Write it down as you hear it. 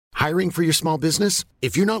Hiring for your small business?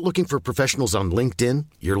 If you're not looking for professionals on LinkedIn,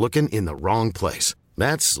 you're looking in the wrong place.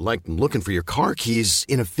 That's like looking for your car keys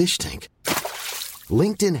in a fish tank.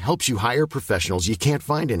 LinkedIn helps you hire professionals you can't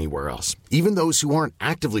find anywhere else, even those who aren't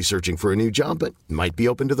actively searching for a new job but might be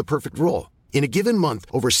open to the perfect role. In a given month,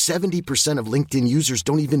 over 70% of LinkedIn users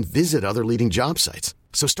don't even visit other leading job sites.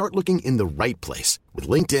 So start looking in the right place. With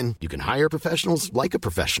LinkedIn, you can hire professionals like a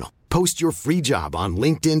professional. Post your free job on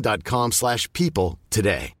linkedin.com/people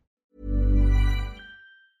today.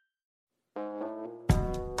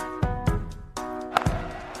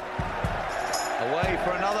 Away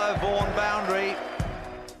for another Vaughan boundary.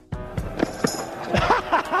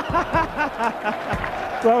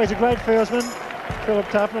 Well, he's a great fieldsman, Philip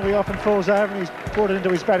Tufnell. He often falls over and he's brought it into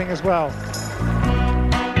his batting as well.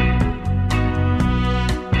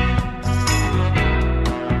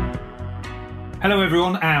 Hello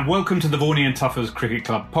everyone and welcome to the Vaughan and Tuffers Cricket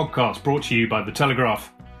Club podcast brought to you by The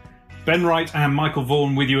Telegraph. Ben Wright and Michael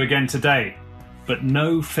Vaughan with you again today, but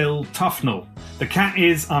no Phil Tufnell. The cat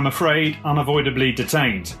is, I'm afraid, unavoidably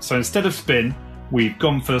detained, so instead of spin, we've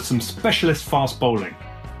gone for some specialist fast bowling.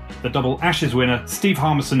 The double Ashes winner, Steve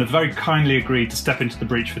Harmison, has very kindly agreed to step into the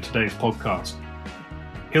breach for today's podcast.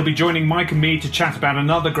 He'll be joining Mike and me to chat about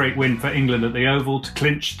another great win for England at the Oval to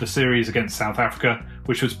clinch the series against South Africa,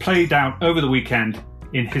 which was played out over the weekend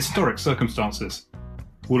in historic circumstances.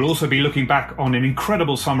 We'll also be looking back on an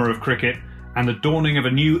incredible summer of cricket and the dawning of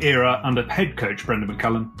a new era under head coach Brendan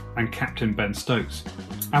McCullum and captain Ben Stokes.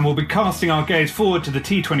 And we'll be casting our gaze forward to the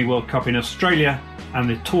T20 World Cup in Australia and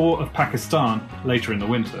the tour of Pakistan later in the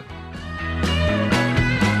winter.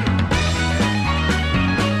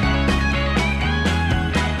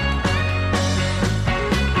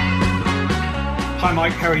 Hi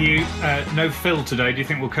Mike, how are you? No Phil today, do you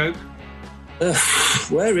think we'll cope?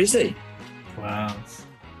 Where is he? Well,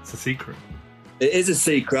 it's a secret. It is a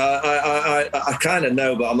secret. I kind of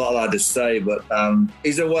know, but I'm not allowed to say. But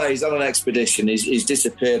he's away. He's on an expedition. He's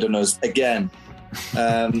disappeared on us again.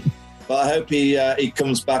 But I hope he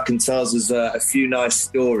comes back and tells us a few nice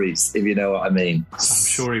stories, if you know what I mean. I'm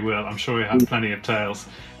sure he will. I'm sure he'll have plenty of tales.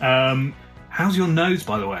 How's your nose,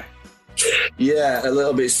 by the way? Yeah, a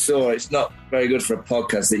little bit sore. It's not very good for a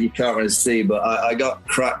podcast that you can't really see, but I got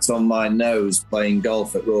cracked on my nose playing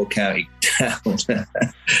golf at Royal County Down.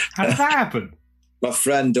 How did that happen? My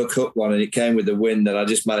friend dug up one and it came with the wind and I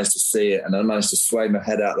just managed to see it and I managed to sway my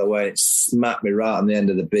head out of the way. It smacked me right on the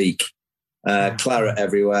end of the beak. Claret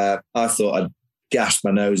everywhere. I thought I'd gashed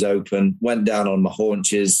my nose open, went down on my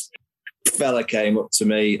haunches. Fella came up to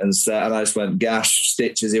me and said, and I just went, gash,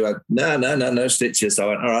 stitches. He went, no stitches. So I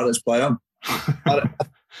went, all right, let's play on. I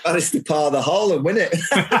managed to par the hole and win it.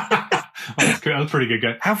 That's good. That was a pretty good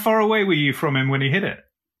go. How far away were you from him when he hit it?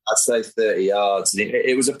 I'd say 30 yards.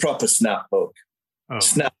 It was a proper snap hook.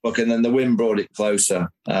 Snap hook, and then the wind brought it closer.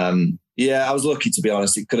 Yeah, I was lucky, to be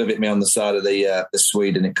honest. It could have hit me on the side of the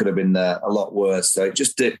Swede and it could have been a lot worse. So it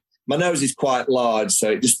just did. My nose is quite large,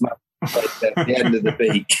 so it just at the end of the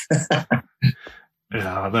beak.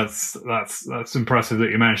 Yeah, that's impressive that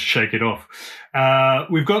you managed to shake it off.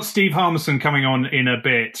 We've got Steve Harmison coming on in a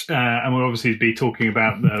bit, and we'll obviously be talking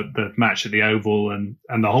about the match at the Oval and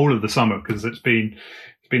the whole of the summer, because it's been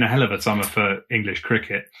a hell of a summer for English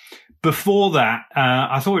cricket. Before that,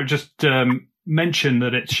 I thought we'd just mention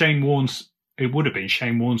that it would have been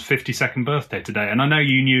Shane Warne's 52nd birthday today, and I know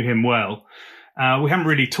you knew him well. We haven't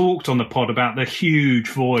really talked on the pod about the huge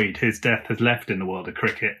void his death has left in the world of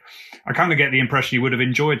cricket. I kind of get the impression you would have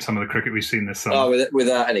enjoyed some of the cricket we've seen this summer. Oh,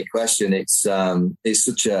 without any question. It's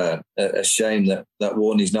such a shame that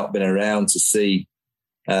Warney's not been around to see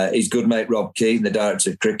his good mate Rob Keating, the director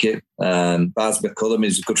of cricket. Baz McCullum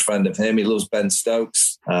is a good friend of him. He loves Ben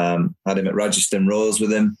Stokes. Had him at Rajasthan Royals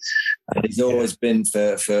with him. And he's always been,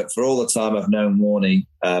 for all the time I've known Warney,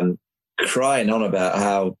 crying on about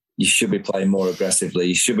how you should be playing more aggressively.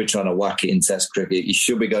 You should be trying to whack it in Test cricket. You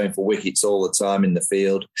should be going for wickets all the time in the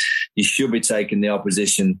field. You should be taking the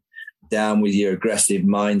opposition down with your aggressive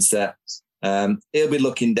mindset. He'll be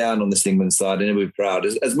looking down on this England side and he'll be proud.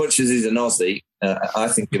 As much as he's an Aussie, I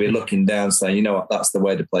think he'll be looking down saying, you know what, that's the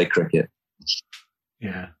way to play cricket.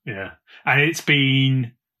 Yeah. And it's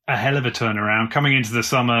been a hell of a turnaround. Coming into the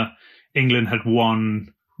summer, England had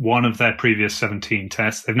won one of their previous 17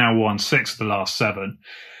 tests. They've now won 6 of the last 7.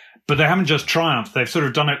 But they haven't just triumphed. They've sort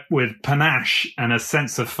of done it with panache and a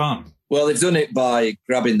sense of fun. Well, they've done it by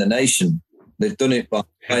grabbing the nation. They've done it by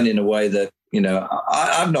playing in a way that, you know,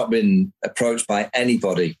 I've not been approached by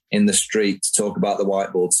anybody in the street to talk about the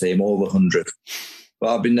white ball team, all the 100.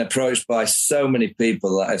 but I've been approached by so many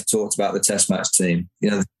people that have talked about the Test match team.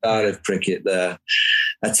 The style of cricket, the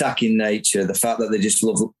attacking nature, the fact that they just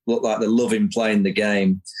look like they're loving playing the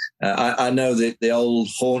game. I know that the old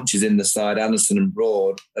haunches in the side, Anderson and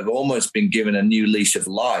Broad, have almost been given a new leash of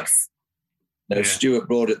life. Stuart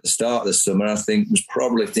Broad at the start of the summer, I think, was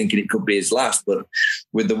probably thinking it could be his last, but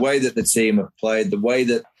with the way that the team have played, the way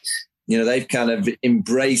that they've kind of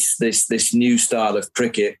embraced this new style of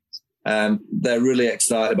cricket, they're really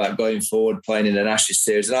excited about going forward, playing in an Ashes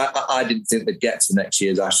series. And I didn't think they'd get to next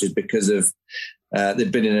year's Ashes because of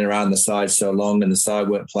they've been in and around the side so long and the side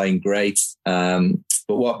weren't playing great.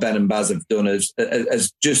 But what Ben and Baz have done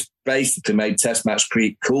has just basically made Test match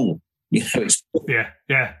cricket cool. It's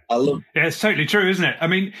it's totally true, isn't it? I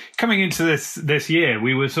mean, coming into this year,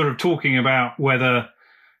 we were sort of talking about whether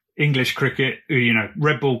English cricket,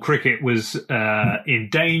 red ball cricket was in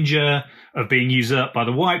danger of being usurped by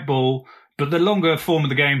the white ball. But the longer form of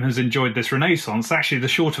the game has enjoyed this renaissance. Actually, the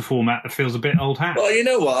shorter format that feels a bit old hat. Well, you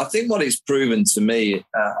know what? I think what it's proven to me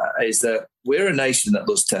is that we're a nation that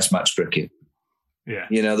loves Test match cricket. Yeah.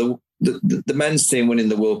 The men's team winning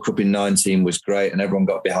the World Cup in 19 was great and everyone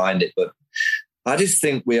got behind it. But I just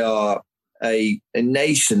think we are a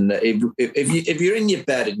nation that if you're in your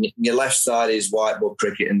bed and your left side is white ball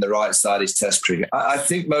cricket and the right side is Test cricket, I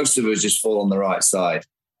think most of us just fall on the right side.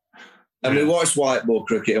 And we watch white ball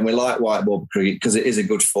cricket and we like white ball cricket because it is a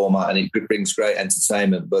good format and it brings great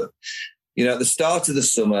entertainment. But, at the start of the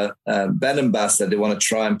summer, Ben and Baz said they want to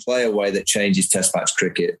try and play a way that changes Test match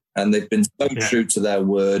cricket. And they've been so true to their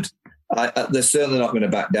word. They're certainly not going to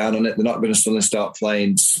back down on it. They're not going to suddenly start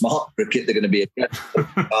playing smart cricket. They're going to be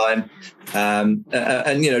a time. And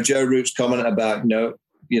Joe Root's comment about, the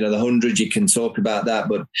 100, you can talk about that,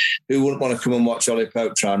 but who wouldn't want to come and watch Ollie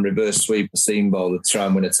Pope try and reverse sweep a seam bowler to try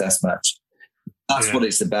and win a Test match? That's what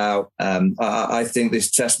it's about. I think this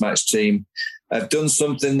Test match team have done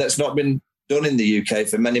something that's not been done in the UK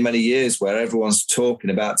for many, many years, where everyone's talking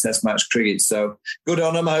about Test match cricket. So good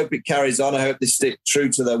on them. I hope it carries on. I hope they stick true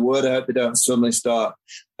to their word. I hope they don't suddenly start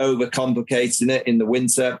overcomplicating it in the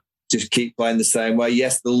winter. Just keep playing the same way.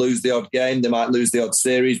 Yes, they'll lose the odd game. They might lose the odd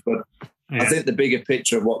series, but I think the bigger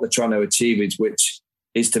picture of what they're trying to achieve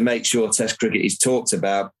is to make sure Test cricket is talked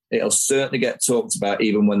about. It'll certainly get talked about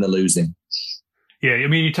even when they're losing. Yeah, I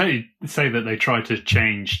mean, you say that they tried to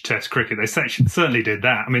change Test cricket. They certainly did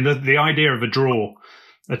that. I mean, the idea of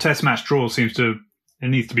a Test match draw it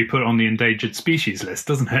needs to be put on the endangered species list,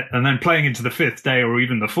 doesn't it? And then playing into the fifth day or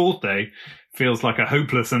even the fourth day feels like a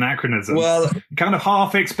hopeless anachronism. Well, you kind of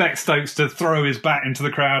half expect Stokes to throw his bat into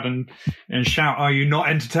the crowd and shout, "Are you not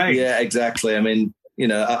entertained?" Yeah, exactly. I mean,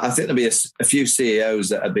 I think there'll be a few CEOs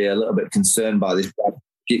that would be a little bit concerned by this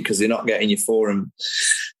because they're not getting your 4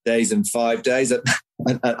 days and 5 days.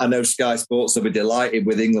 I know Sky Sports will be delighted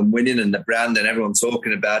with England winning and the brand and everyone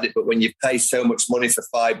talking about it, but when you pay so much money for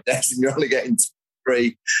 5 days and you're only getting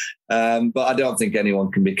 3, but I don't think anyone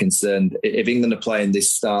can be concerned. If England are playing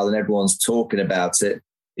this style and everyone's talking about it,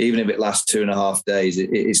 even if it lasts 2.5 days,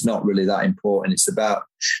 it's not really that important. It's about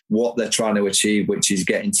what they're trying to achieve, which is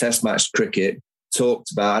getting Test match cricket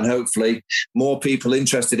talked about and hopefully more people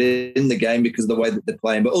interested in the game because of the way that they're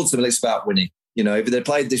playing. But ultimately, it's about winning. If they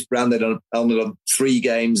played this brand, they'd only done 3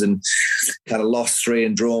 games and kind of lost 3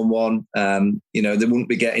 and drawn 1. They wouldn't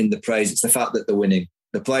be getting the praise. It's the fact that they're winning.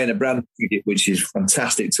 They're playing a brand of cricket, which is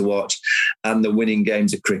fantastic to watch, and they're winning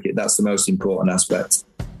games of cricket. That's the most important aspect.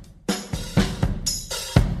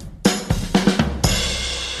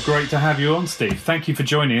 Great to have you on, Steve. Thank you for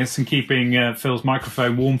joining us and keeping Phil's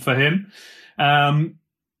microphone warm for him.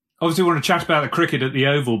 Obviously, we want to chat about the cricket at the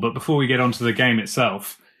Oval, but before we get onto the game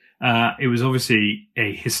itself, it was obviously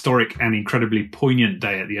a historic and incredibly poignant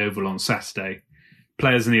day at the Oval on Saturday.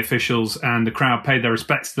 Players and the officials and the crowd paid their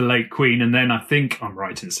respects to the late Queen, and then, I think I'm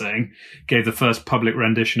right in saying, gave the first public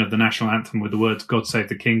rendition of the national anthem with the words "God Save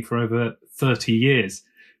the King" for over 30 years.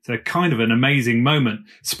 So kind of an amazing moment.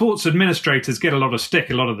 Sports administrators get a lot of stick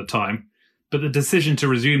a lot of the time, but the decision to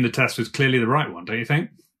resume the test was clearly the right one, don't you think?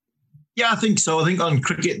 Yeah, I think so. I think on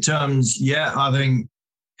cricket terms, I think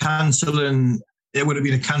cancelling, it would have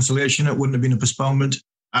been a cancellation. It wouldn't have been a postponement.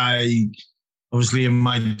 Obviously, in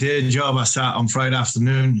my day job, I sat on Friday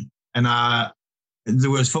afternoon and there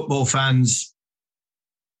was football fans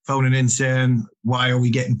phoning in saying, why are we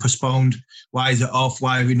getting postponed? Why is it off?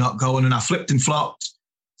 Why are we not going? And I flipped and flopped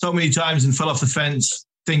so many times and fell off the fence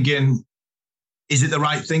thinking, is it the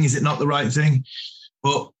right thing? Is it not the right thing?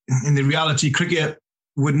 But in the reality, cricket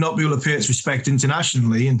would not be able to pay its respect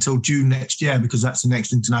internationally until June next year because that's the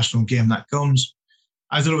next international game that comes.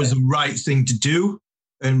 I thought it was the right thing to do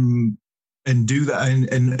and do that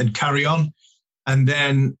and carry on. And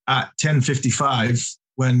then at 10:55,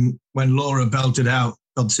 when Laura belted out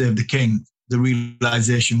 "God Save the King," the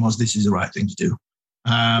realization was this is the right thing to do.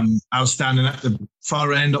 I was standing at the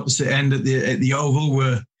far end, opposite end at the Oval,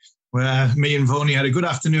 where me and Voney had a good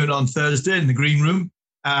afternoon on Thursday in the green room.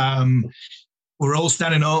 We're all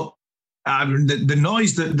standing up. The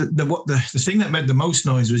noise, the thing that made the most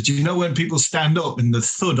noise was, do you know when people stand up and the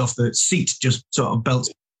thud off the seat just sort of belts?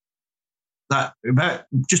 That about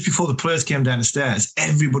just before the players came down the stairs,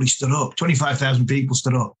 everybody stood up. 25,000 people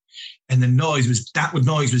stood up, and the noise was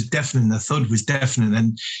deafening. The thud was deafening,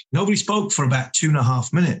 and nobody spoke for about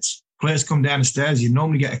 2.5 minutes. Players come down the stairs. You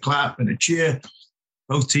normally get a clap and a cheer.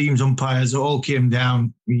 Both teams, umpires, all came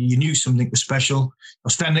down. You knew something was special. I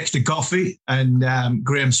was standing next to Goffey and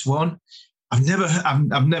Graham Swan. I've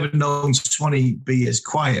never known Swanee be as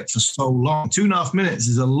quiet for so long. 2.5 minutes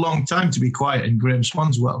is a long time to be quiet in Graham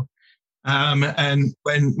Swan's world. And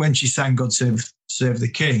when she sang "God Save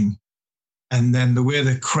the King," and then the way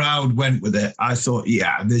the crowd went with it, I thought,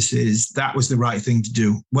 yeah, that was the right thing to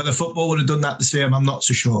do. Whether football would have done that the same, I'm not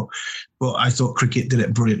so sure. But I thought cricket did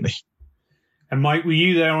it brilliantly. And Mike, were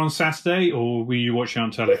you there on Saturday, or were you watching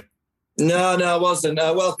on telly? No, I wasn't.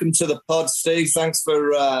 Welcome to the pod, Steve. Thanks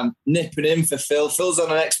for nipping in for Phil. Phil's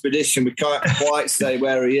on an expedition. We can't quite say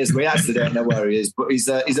where he is. We actually don't know where he is, but he's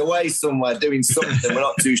away somewhere doing something. We're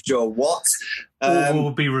not too sure what.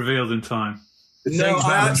 Will be revealed in time. No,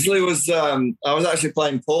 I was actually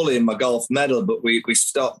playing poorly in my golf medal, but we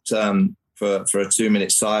stopped for a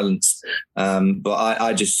 2-minute silence. But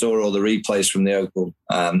I just saw all the replays from the Oval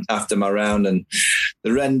after my round, and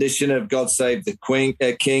the rendition of "God Save the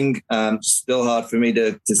King." Still hard for me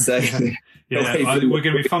to say. Yeah, we're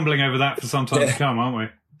going to be fumbling over that for some time to come, aren't we? I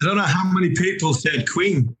don't know how many people said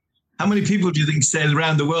Queen. How many people do you think said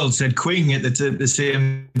around the world said Queen at the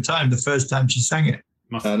same time, the first time she sang it?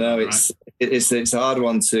 I know it's a hard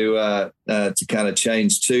one to kind of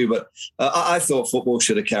change too, but I thought football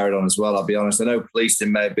should have carried on as well. I'll be honest. I know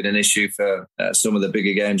policing may have been an issue for some of the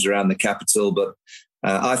bigger games around the capital, but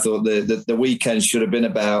I thought the weekend should have been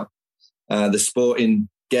about the sporting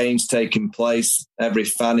games taking place. Every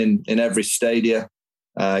fan in every stadium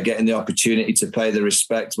getting the opportunity to pay the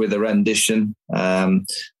respect with a rendition.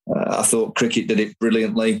 I thought cricket did it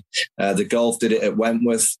brilliantly. The golf did it at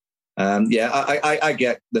Wentworth. I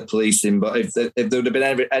get the policing, but if there would have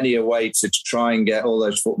been any way to try and get all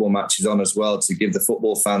those football matches on as well, to give the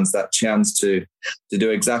football fans that chance to do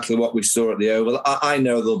exactly what we saw at the Oval. I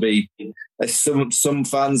know there'll be some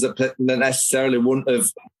fans that necessarily wouldn't have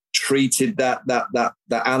treated that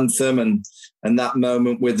anthem and that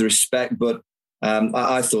moment with respect, but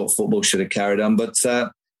I thought football should have carried on. But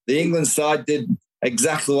the England side did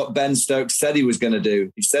exactly what Ben Stokes said he was going to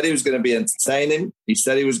do. He said he was going to be entertaining. He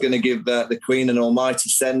said he was going to give the Queen an almighty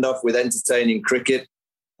send-off with entertaining cricket.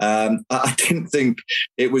 I didn't think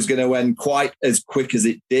it was going to end quite as quick as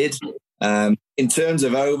it did. In terms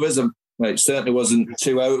of overs, it certainly wasn't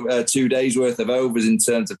 2 days worth of overs in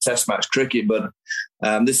terms of Test match cricket, but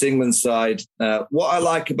this England side, what I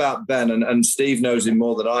like about Ben, and Steve knows him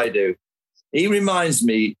more than I do, he reminds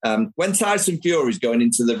me, when Tyson Fury's going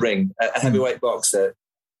into the ring, a heavyweight boxer,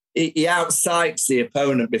 he out-psychs the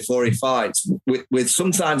opponent before he fights with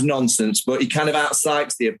sometimes nonsense, but he kind of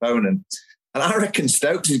out-psychs the opponent. And I reckon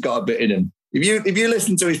Stokes has got a bit in him. If you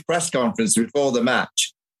listen to his press conference before the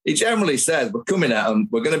match, he generally says, we're coming at them,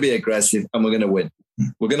 we're going to be aggressive, and we're going to win.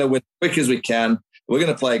 We're going to win as quick as we can. We're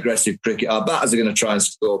going to play aggressive cricket. Our batters are going to try and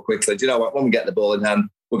score quickly. Do you know what? When we get the ball in hand,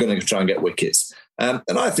 we're going to try and get wickets. And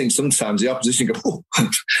I think sometimes the opposition go, oh,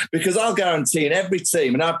 because I'll guarantee in every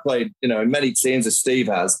team, and I've played, in many teams as Steve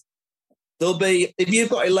has, there'll be, if you've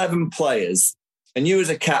got 11 players and you as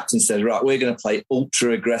a captain says, right, we're going to play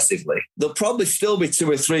ultra aggressively, there'll probably still be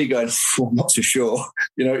 2 or 3 going, I'm not so sure.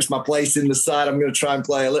 It's my place in the side. I'm going to try and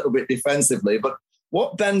play a little bit defensively. But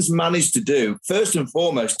what Ben's managed to do, first and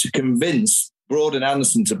foremost, to convince Broad and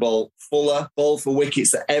Anderson to bowl fuller, bowl for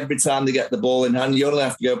wickets that every time they get the ball in hand. You only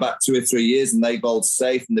have to go back 2 or 3 years and they bowled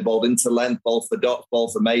safe and they bowled into length, bowled for dots,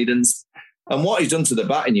 bowled for maidens. And what he's done to the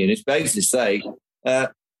batting unit is basically say,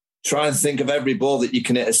 try and think of every ball that you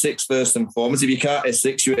can hit a 6 first and foremost. If you can't hit a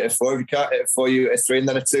 6, you hit a 4. If you can't hit a 4, you hit a 3, and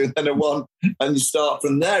then a 2, and then a 1. And you start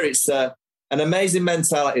from there. It's an amazing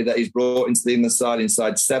mentality that he's brought into the England side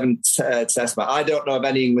inside 7 Test match. I don't know of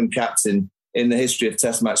any England captain in the history of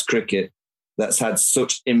Test match cricket that's had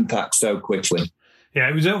such impact so quickly. Yeah,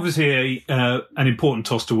 it was obviously an important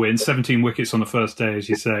toss to win. 17 wickets on the first day, as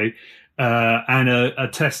you say, and a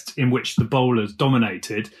test in which the bowlers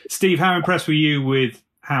dominated. Steve, how impressed were you with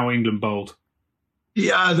how England bowled?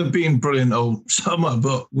 Yeah, they've been brilliant all summer,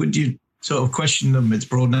 but would you sort of question them? It's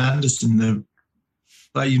Broad and Anderson.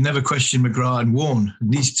 Like, you've never questioned McGrath and Warne.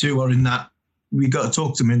 These two are in that. We've got to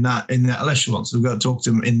talk to them in that echelon. So we've got to talk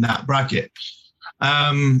to them in that bracket.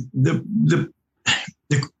 The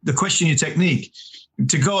question your technique.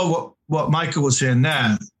 To go what Michael was saying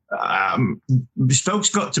there, Stokes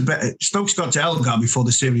got to Elgar before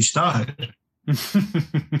the series started.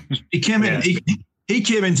 He came in. He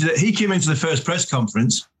came into the first press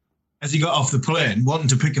conference as he got off the plane, wanting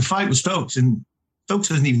to pick a fight with Stokes, and Stokes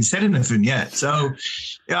hasn't even said anything yet. So,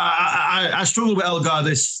 I struggled with Elgar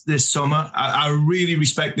this summer. I really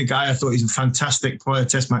respect the guy. I thought he's a fantastic player,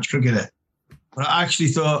 Test match cricketer. But I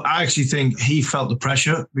actually think he felt the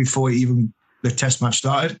pressure before even the Test match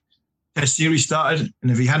started. Test series started,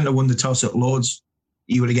 and if he hadn't have won the toss at Lords,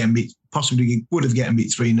 he would have gotten beat. Possibly he would have gotten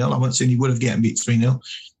beat 3-0. I won't say he would have gotten beat 3-0.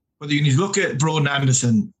 But when you look at Broad and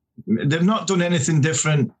Anderson, they've not done anything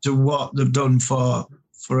different to what they've done for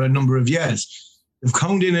a number of years. They've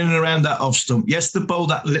honed in and around that off stump. Yes, the ball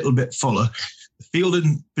that little bit fuller. The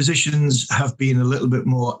fielding positions have been a little bit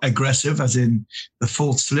more aggressive, as in the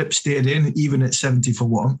full slip stayed in, even at 70 for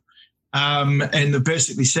 1. And they've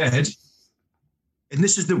basically said, and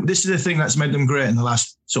this is the thing that's made them great in the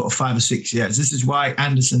last sort of 5 or 6 years. This is why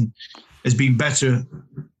Anderson has been better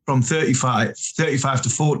from 35 to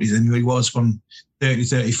 40 than he was from 30 to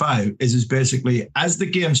 35. Is basically, as the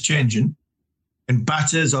game's changing and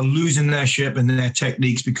batters are losing their shape and their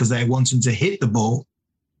techniques because they're wanting to hit the ball.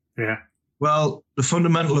 Yeah. Well, the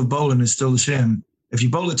fundamental of bowling is still the same. If you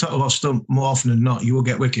bowl the top of off stump more often than not, you will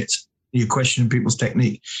get wickets. You're questioning people's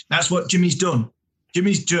technique. That's what Jimmy's done.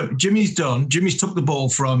 Jimmy's took the ball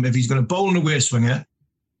from, if he's going to bowl an away swinger,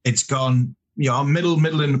 it's gone, middle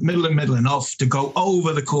and off to go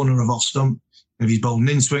over the corner of off stump. If he's bowling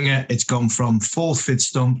in swinger, it's gone from fourth, fifth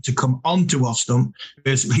stump to come onto off stump.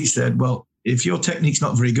 Basically, he said, well, if your technique's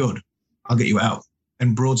not very good, I'll get you out.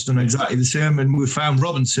 And Broad's done exactly the same. And we found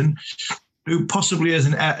Robinson, who possibly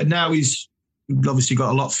isn't, now he's obviously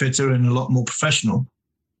got a lot fitter and a lot more professional.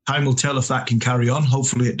 Time will tell if that can carry on.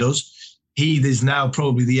 Hopefully it does. He is now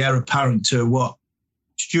probably the heir apparent to what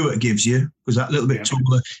Stewart gives you, because that little bit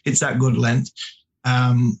taller, it's that good length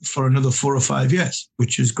for another 4 or 5 years,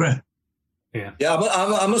 which is great. Yeah,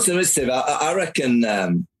 I must admit, Steve, I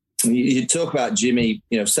reckon you talk about Jimmy,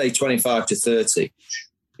 say 25 to 30.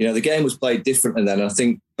 The game was played differently then. I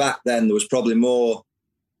think back then there was probably more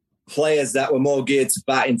players that were more geared to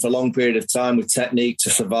batting for a long period of time with technique to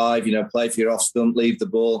survive, play for your off stump, leave the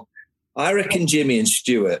ball. I reckon Jimmy and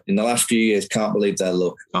Stewart in the last few years can't believe their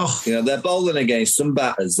luck. Oh. They're bowling against some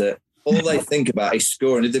batters that all they think about is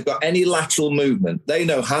scoring. If they've got any lateral movement, they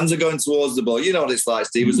know hands are going towards the ball. You know what it's like,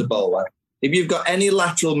 Steve, as a bowler. If you've got any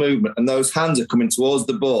lateral movement and those hands are coming towards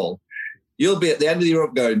the ball, you'll be at the end of your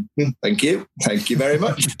up going, thank you very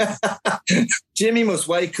much. Jimmy must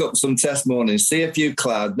wake up some test morning, see a few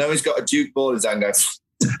clouds, know he's got a duke ball in his hand, go,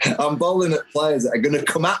 I'm bowling at players that are going to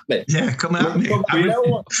come at me. Yeah, come at me.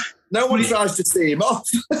 No one tries to see him off.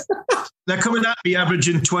 They're coming at me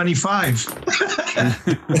averaging 25.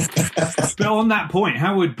 But on that point,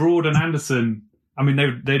 how would Broad and Anderson,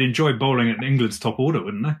 they'd enjoy bowling at England's top order,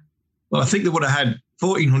 wouldn't they? Well, I think they would have had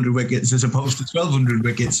 1,400 wickets as opposed to 1,200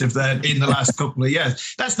 wickets if they're in the last couple of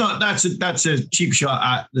years. That's a cheap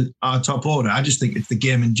shot at our top order. I just think it's the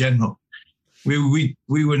game in general. We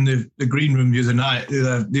were in the green room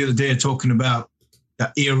the other day talking about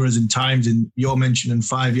eras and times, and you're mentioning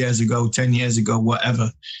 5 years ago, 10 years ago,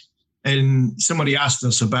 whatever. And somebody asked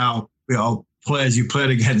us about players you played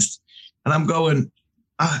against, and I'm going,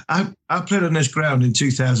 I played on this ground in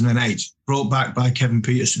 2008, brought back by Kevin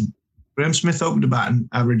Peterson. Graham Smith opened the baton,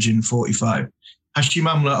 averaging 45. Hashim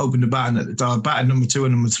Amla opened the baton at the time, batting number 2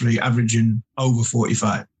 and number 3, averaging over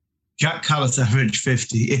 45. Jack Callis averaged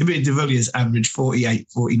 50. Ibit de Villiers averaged 48,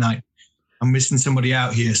 49. I'm missing somebody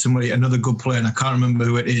out here, another good player, and I can't remember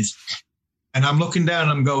who it is. And I'm looking down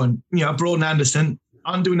and I'm going, Broad and Anderson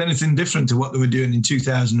aren't doing anything different to what they were doing in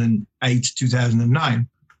 2008, 2009.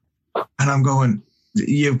 And I'm going,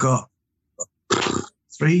 you've got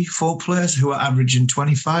 3, 4 players who are averaging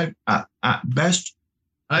 25 at best.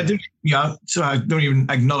 And I didn't, so I don't even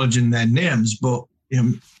acknowledge their names, but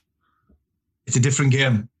it's a different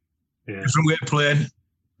game, different way of playing.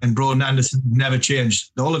 And Broad and Anderson never changed.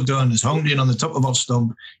 All they've done is honed in on the top of off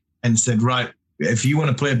stump and said, right, if you want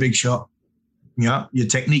to play a big shot, your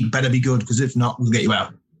technique better be good, because if not, we'll get you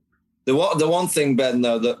out. The one thing, Ben,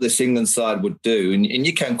 though, that this England side would do, and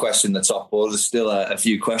you can question the top order, there's still a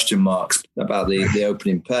few question marks about the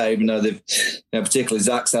opening pair, even though they've, particularly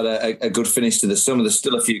Zach's had a good finish to the summer, there's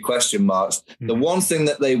still a few question marks. Mm-hmm. The one thing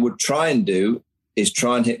that they would try and do is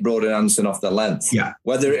try and hit Broad and Anderson off the length. Yeah.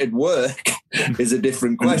 Whether it'd work, is a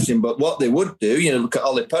different question. But what they would do, look at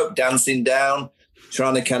Ollie Pope dancing down,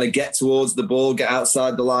 trying to kind of get towards the ball, get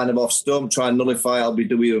outside the line of off stump, try and nullify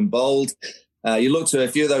LBW and Bold. You look to a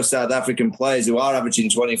few of those South African players who are averaging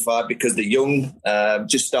 25 because they're young,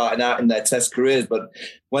 just starting out in their test careers. But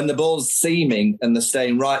when the ball's seaming and they're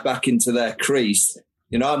staying right back into their crease,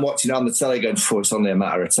 I'm watching it on the telly going, it's only a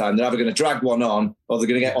matter of time. They're either going to drag one on or they're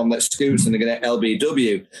going to get one that scoots and they're going to get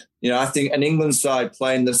LBW. I think an England side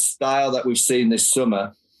playing the style that we've seen this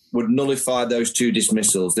summer would nullify those two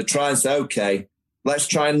dismissals. They try and say, okay, let's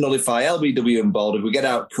try and nullify LBW and Bold. If we get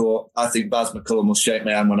out caught, I think Baz McCullum will shake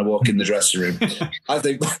my hand when I walk in the dressing room. I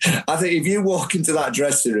think if you walk into that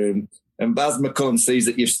dressing room and Baz McCullum sees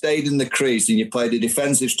that you've stayed in the crease and you played a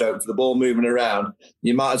defensive stroke for the ball moving around,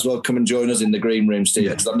 you might as well come and join us in the green room,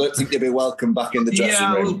 Steve, because I don't think you'll be welcome back in the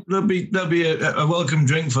dressing room. Well, there'll be a welcome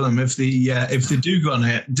drink for them if they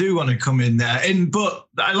do want to come in there. But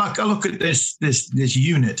I look at this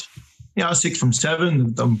unit. 6 from 7,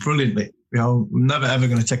 they've done brilliantly. We're never ever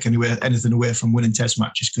going to take anything away from winning test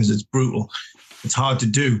matches because it's brutal. It's hard to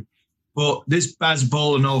do. But this Baz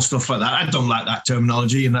ball and all stuff like that, I don't like that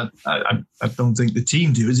terminology, and I don't think the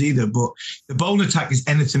team does either. But the bowling attack is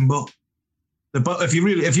anything but. If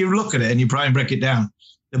you look at it and you try and break it down,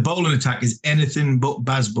 the bowling attack is anything but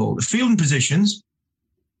Baz ball. The fielding positions,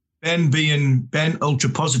 Ben ultra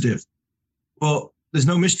positive, but there's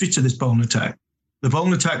no mystery to this bowling attack. The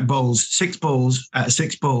bowling attack bowls 6 balls at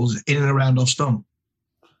 6 balls in and around off stump,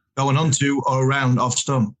 going onto or around off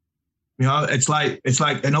stump. It's like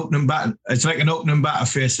an opening batter. It's like an opening batter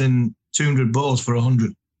facing 200 balls for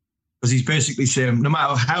 100, because he's basically saying, no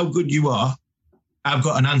matter how good you are, I've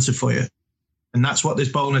got an answer for you, and that's what this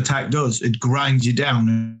bowling attack does. It grinds you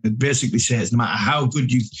down. It basically says, no matter how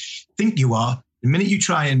good you think you are, the minute you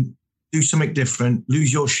try and do something different,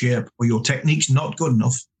 lose your shape, or your technique's not good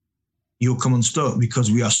enough, you'll come unstuck,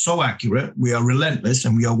 because we are so accurate, we are relentless,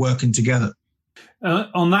 and we are working together.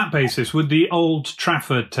 On that basis, would the Old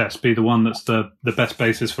Trafford test be the one that's the best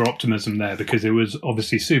basis for optimism there? Because it was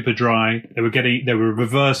obviously super dry. They were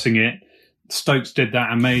reversing it. Stokes did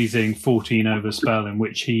that amazing 14 over spell in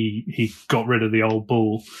which he got rid of the old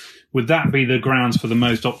ball. Would that be the grounds for the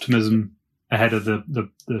most optimism ahead of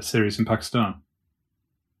the series in Pakistan?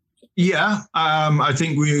 Yeah, I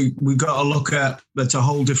think we got to look at that's a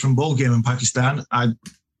whole different ball game in Pakistan. I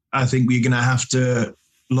think we're going to have to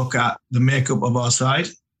look at the makeup of our side,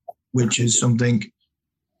 which is something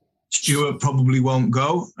Stuart probably won't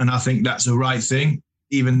go, and I think that's the right thing.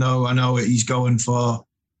 Even though I know he's going for,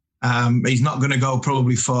 he's not going to go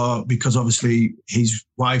probably because obviously his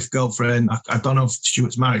girlfriend. I don't know if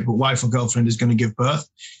Stuart's married, but wife or girlfriend is going to give birth.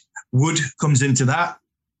 Wood comes into that.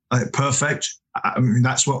 Perfect. I mean,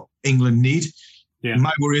 that's what England need. Yeah.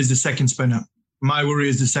 My worry is the second spinner.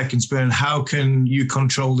 How can you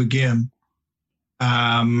control the game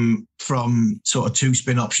from sort of 2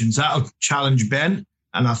 spin options? That'll challenge Ben,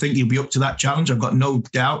 and I think he'll be up to that challenge. I've got no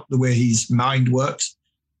doubt the way his mind works.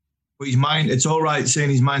 But his mind, it's all right saying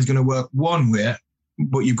his mind's going to work one way,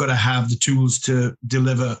 but you've got to have the tools to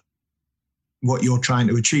deliver what you're trying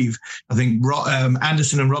to achieve. I think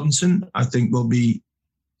Anderson and Robinson, I think, will be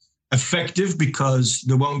effective because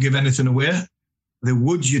they won't give anything away. The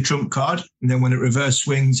Wood's your trump card, and then when it reverse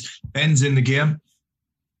swings, Ben's in the game.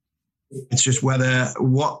 It's just whether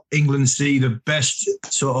what England see the best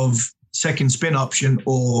sort of second spin option,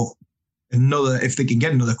 or another, if they can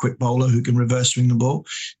get another quick bowler who can reverse swing the ball.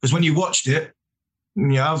 Because when you watched it,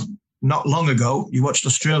 not long ago, you watched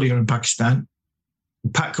Australia and Pakistan.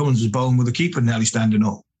 Pat Cummins was bowling with the keeper nearly standing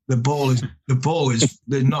up. The ball is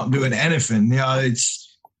they're not doing anything.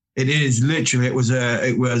 It is literally it was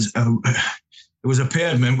a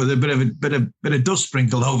pavement with a bit of dust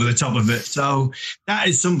sprinkled over the top of it. So that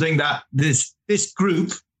is something that this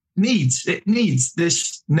group needs. It needs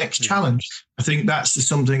this next challenge. I think that's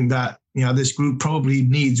something that this group probably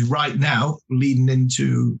needs right now, leading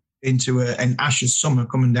into an Ashes summer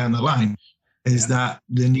coming down the line. Is that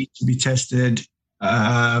they need to be tested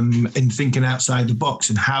in thinking outside the box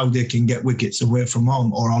and how they can get wickets away from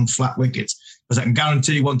home or on flat wickets. Because I can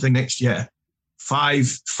guarantee you one thing: next year,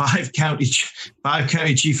 five county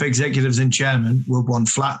chief executives and chairmen will want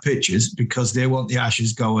flat pitches because they want the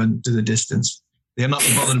Ashes going to the distance. They're not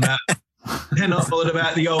bothered about. They're not bothered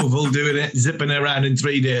about the oval doing it, zipping around in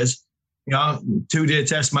 3 days. 2-day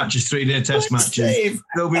test matches, 3-day test matches. Steve,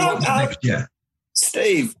 they'll be wanting next year.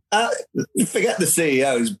 Steve, forget the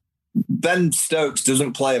CEOs. Ben Stokes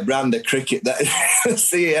doesn't play a brand of cricket that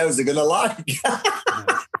CEOs are going to like.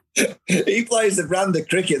 He plays the brand of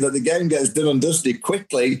cricket that the game gets done and dusted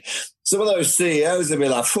quickly. Some of those CEOs will be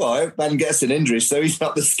like, I hope Ben gets an injury, so he's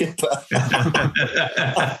not the skipper.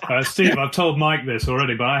 Steve, I've told Mike this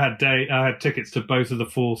already, but I had tickets to both of the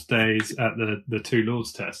fourth days at the two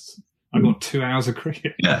Lords tests. I got 2 hours of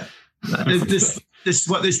cricket. Yeah. This is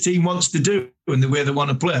what this team wants to do and the way they want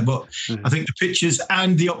to play. But I think the pitches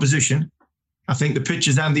and the opposition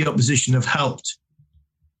have helped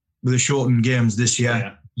with the shortened games this year.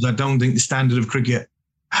 Yeah. I don't think the standard of cricket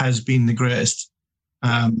has been the greatest.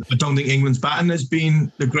 I don't think England's batting has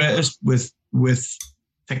been the greatest with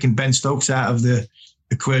taking Ben Stokes out of the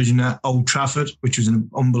equation at Old Trafford, which was an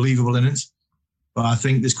unbelievable innings. But I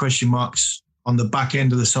think there's question marks on the back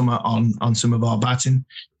end of the summer on some of our batting.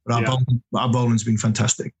 But our bowling's been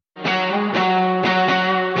fantastic.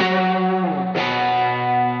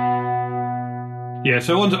 Yeah,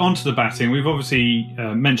 so on to the batting. We've obviously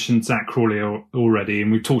mentioned Zach Crawley already,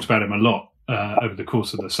 and we've talked about him a lot over the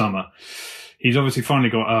course of the summer. He's obviously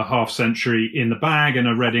finally got a half-century in the bag and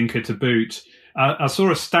a red inker to boot. I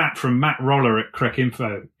saw a stat from Matt Roller at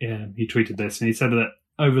Cricinfo. He tweeted this, and he said that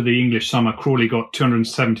over the English summer, Crawley got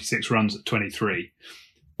 276 runs at 23.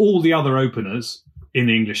 All the other openers in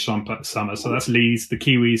the English summer, so that's Lees, the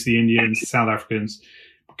Kiwis, the Indians, the South Africans,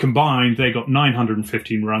 combined, they got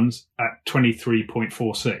 915 runs at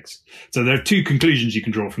 23.46. So there are two conclusions you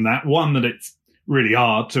can draw from that. One, that it's really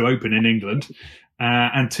hard to open in England.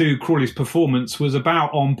 And two, Crawley's performance was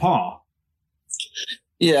about on par.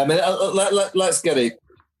 Yeah, I mean, let's get it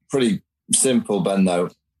pretty simple, Ben,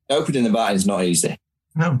 though. Opening the batting is not easy.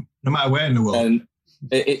 No matter where in the world. And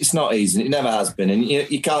it's not easy. It never has been. And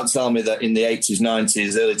you can't tell me that in the 80s,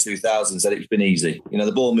 90s, early 2000s that it's been easy.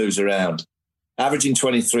 The ball moves around. Averaging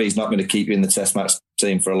 23 is not going to keep you in the Test match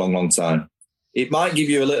team for a long, long time. It might give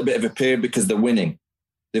you a little bit of a period because they're winning.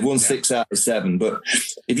 They've won 6 out of 7. But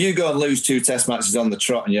if you go and lose 2 Test matches on the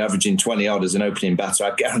trot and you're averaging 20 odd as an opening batter,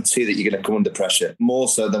 I guarantee that you're going to come under pressure, more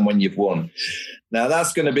so than when you've won. Now,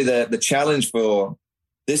 that's going to be the challenge for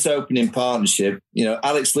this opening partnership.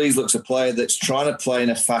 Alex Lees looks a player that's trying to play in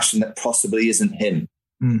a fashion that possibly isn't him.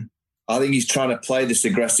 I think he's trying to play this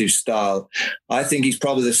aggressive style. I think he's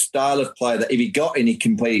probably the style of player that if he got in, he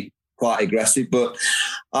can play quite aggressive. But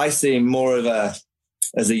I see him more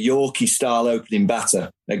as a Yorkie style opening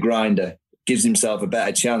batter, a grinder. Gives himself a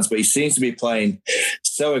better chance, but he seems to be playing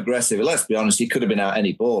so aggressive. Let's be honest, he could have been out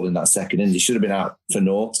any ball in that second innings. He should have been out for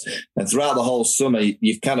naught. And throughout the whole summer,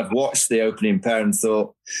 you've kind of watched the opening pair and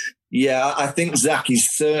thought, yeah, I think Zach is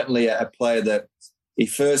certainly a player that he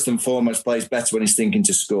first and foremost plays better when he's thinking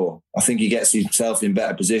to score. I think he gets himself in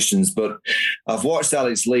better positions. But I've watched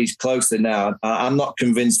Alex Lees closely now. I'm not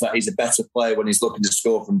convinced that he's a better player when he's looking to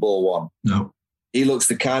score from ball one. No. He looks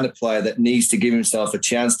the kind of player that needs to give himself a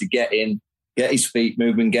chance to get in, get his feet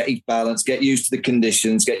moving, get his balance, get used to the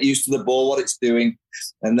conditions, get used to the ball, what it's doing,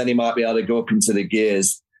 and then he might be able to go up into the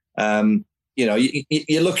gears.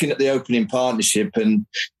 You're looking at the opening partnership and,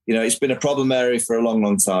 it's been a problem area for a long,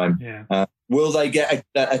 long time. Yeah. Will they get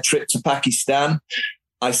a trip to Pakistan?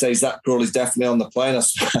 I say Zach Crawley's definitely on the plane. I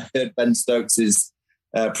heard Ben Stokes'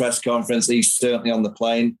 press conference. He's certainly on the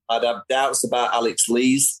plane. I'd have doubts about Alex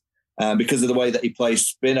Lees because of the way that he plays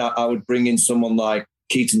spin. I would bring in someone like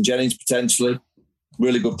Keaton Jennings, potentially.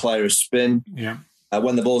 Really good player of spin. Yeah.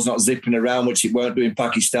 When the ball's not zipping around, which it won't do in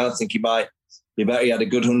Pakistan, I think he might. He had a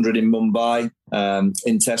good 100 in Mumbai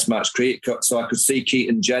in Test match cricket. So I could see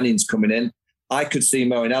Keaton Jennings coming in. I could see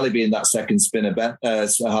Moeen Ali being that second spinner,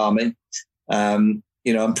 Harmy. I'm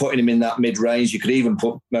putting him in that mid-range. You could even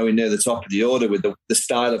put Moeen near the top of the order with the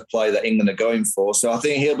style of play that England are going for. So I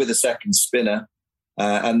think he'll be the second spinner.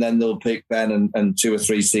 And then they'll pick Ben and 2 or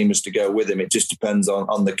 3 seamers to go with him. It just depends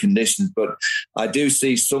on the conditions. But I do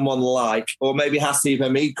see someone like, or maybe Hasib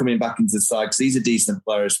Hamid coming back into the side because he's a decent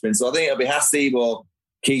player of spin. So I think it'll be Hasib or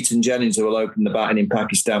Keaton Jennings who will open the batting in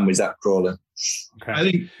Pakistan with Zach Crawley.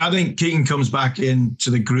 Okay. I think Keaton comes back into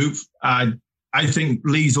the group. I think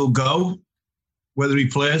Lees will go. Whether he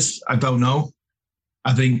plays, I don't know.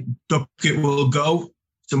 I think Duckett will go.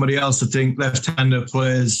 Somebody else, I think, left-hander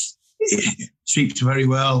plays. Sweeps very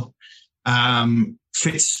well,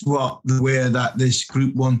 fits the way that this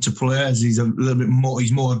group want to play as he's a little bit more,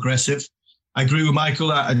 he's more aggressive. I agree with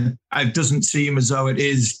Michael. I doesn't see him as though it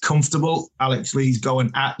is comfortable. Alex Lee's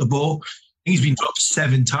going at the ball. He's been dropped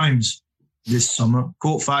 7 times this summer,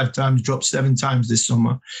 caught 5 times, dropped 7 times this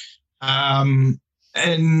summer. And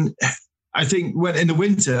I think when in the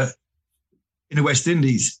winter in the West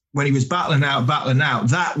Indies, when he was battling out,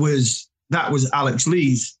 that was Alex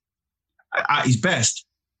Lee's at his best.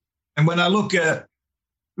 And when I look at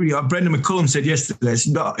Brendan McCullum said yesterday,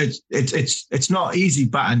 it's not easy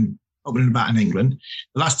opening a bat in England.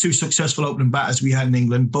 The last two successful opening batters we had in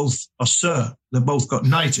England, both are Sir. They both got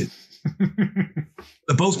knighted.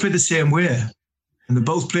 They both played the same way. And they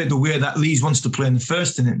both played the way that Lees wants to play in the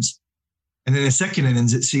first innings. And in the second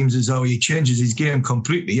innings, it seems as though he changes his game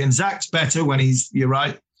completely. And Zach's better when you're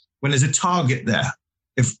right, when there's a target there.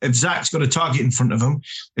 If Zach's got a target in front of him,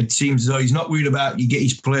 it seems as though he's not worried about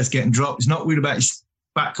his players getting dropped. He's not worried about his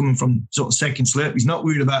bat coming from sort of second slip. He's not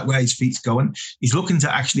worried about where his feet's going. He's looking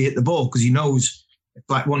to actually hit the ball because he knows,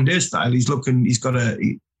 like one day style, he's got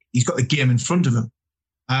the game in front of him.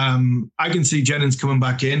 I can see Jennings coming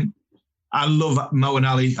back in. I love Mo and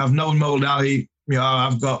Ali. I've known Mo and Ali.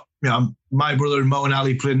 I've got my brother and Mo and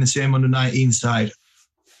Ali playing the same under-19 side.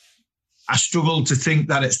 I struggle to think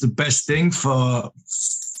that it's the best thing for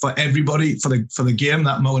everybody for the game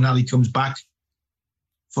that Mo and Ali comes back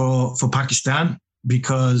for Pakistan,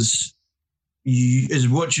 because as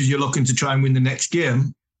much as you're looking to try and win the next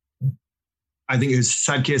game, I think it's a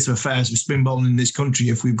sad case of affairs for spin bowling in this country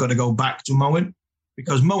if we've got to go back to Moeen,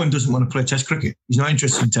 because Moeen doesn't want to play Test cricket. He's not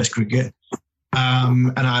interested in Test cricket,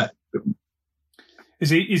 Is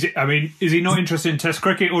he not interested in Test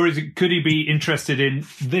cricket, or could he be interested in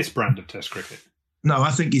this brand of Test cricket? No,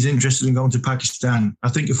 I think he's interested in going to Pakistan. I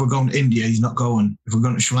think if we're going to India, he's not going. If we're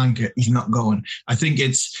going to Sri Lanka, he's not going. I think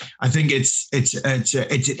it's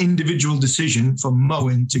an individual decision for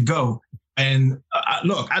Moeen to go. And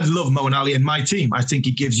look, I'd love Moeen Ali in my team. I think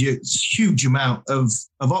he gives you a huge amount of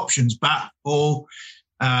options, bat, ball,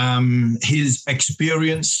 his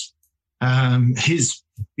experience, his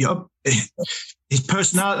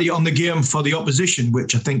personality on the game for the opposition,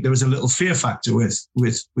 which I think there was a little fear factor with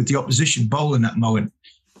the opposition bowling at Moeen.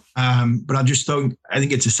 But I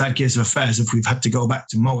think it's a sad case of affairs if we've had to go back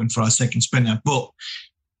to Moeen for our second spinner. But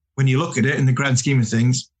when you look at it in the grand scheme of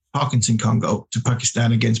things, Parkinson can't go to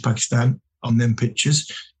Pakistan against Pakistan on them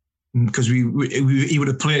pitches, because he would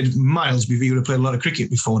have played miles before. He would have played a lot of cricket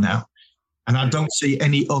before now. And I don't see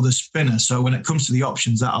any other spinner. So when it comes to the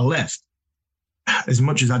options that are left, as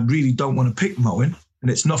much as I really don't want to pick Moeen,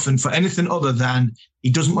 and it's nothing for anything other than he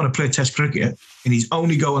doesn't want to play Test cricket, and he's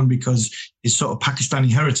only going because his sort of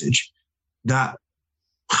Pakistani heritage, but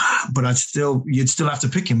you'd still have to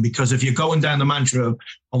pick him, because if you're going down the mantra of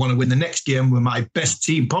I want to win the next game with my best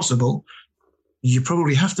team possible, you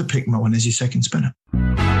probably have to pick Moeen as your second spinner.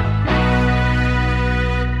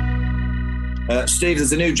 Steve,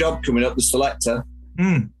 there's a new job coming up, the selector.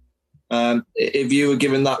 If you were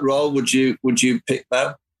given that role, would you pick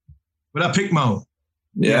Mo? Would I pick Mo?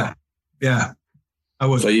 Yeah, I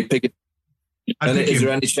would. So you pick it. And is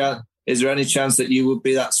there any chance that you would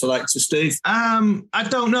be that selector, Steve? I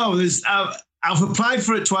don't know. I've applied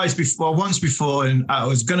for it once before, and I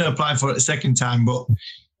was going to apply for it a second time, but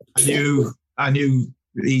I knew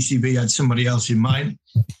the ECB had somebody else in mind.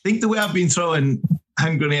 I think the way I've been throwing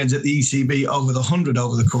hand grenades at the ECB over the 100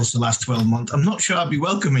 over the course of the last 12 months, I'm not sure I'd be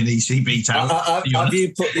welcoming ECB talent. Have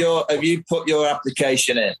you put your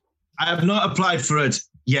application in? I have not applied for it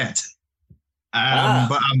yet,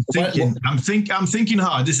 but I'm thinking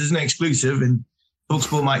hard. This is an exclusive, and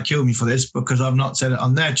Talksport might kill me for this because I've not said it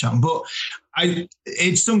on their channel. But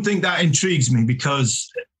it's something that intrigues me,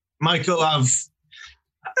 because Michael,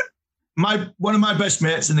 one of my best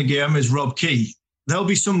mates in the game is Rob Key. There'll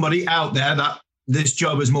be somebody out there that this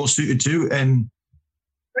job is more suited to, and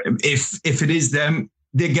if it is them,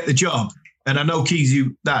 they get the job. And I know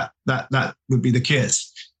Keezy, that would be the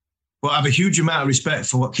case. But I have a huge amount of respect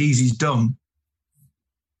for what Keezy's done.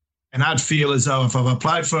 And I'd feel as though if I've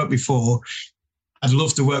applied for it before, I'd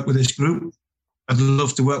love to work with this group. I'd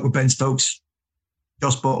love to work with Ben Stokes,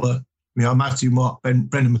 Josh Butler, Matthew Mott,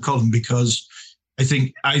 Brendan McCullum, because I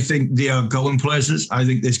think they are going places. I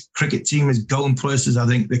think this cricket team is going places. I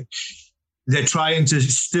think they're trying to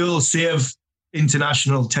still save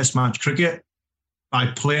international Test match cricket by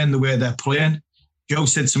playing the way they're playing. Joe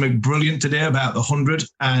said something brilliant today about the 100,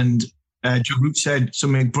 and Joe Root said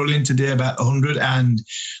something brilliant today about the 100. And,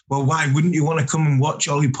 well, why wouldn't you want to come and watch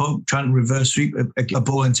Ollie Pope trying to reverse sweep a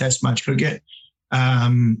ball in Test match cricket?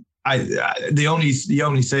 The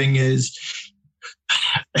only thing is,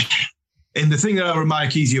 and the thing that I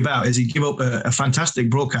remind Keezy about is he gave up a fantastic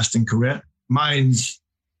broadcasting career. Mine's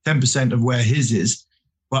 10% of where his is,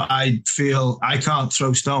 but I feel I can't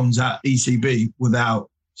throw stones at ECB without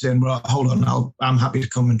saying, well, hold on, I'm happy to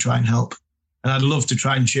come and try and help. And I'd love to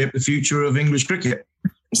try and shape the future of English cricket.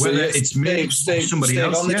 Whether it's me or somebody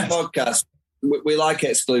else. On this podcast, we like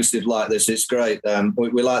exclusive like this. It's great.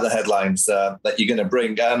 We like the headlines that you're going to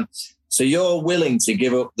bring. So you're willing to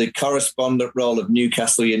give up the correspondent role of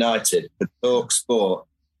Newcastle United for Talksport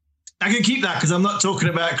I can keep that because I'm not talking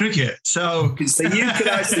about cricket. So you could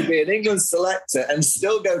actually be an England selector and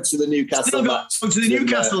still go to the Newcastle match. Go to the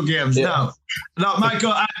Newcastle games. Yeah. No,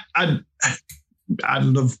 Michael, I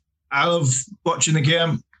love watching the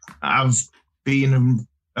game. I've been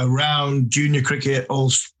around junior cricket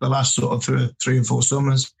all the last sort of 3 or 4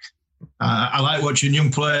 summers. I like watching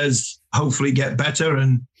young players hopefully get better,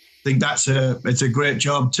 and I think it's a great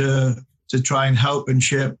job to try and help and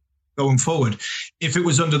shape going forward. If it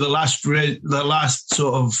was under the last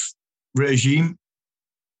sort of regime,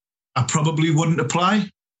 I probably wouldn't apply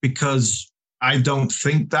because I don't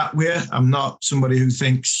think that way. I'm not somebody who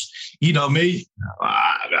thinks, you know me.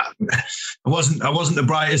 I wasn't the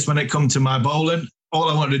brightest when it come to my bowling. All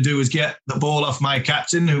I wanted to do was get the ball off my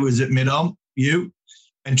captain, who was at mid-on,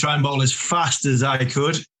 and try and bowl as fast as I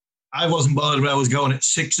could. I wasn't bothered whether I was going at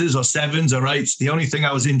 6s or 7s or 8s. The only thing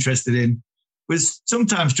I was interested in was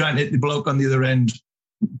sometimes trying to hit the bloke on the other end,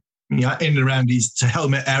 in and around his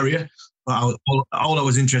helmet area. But all I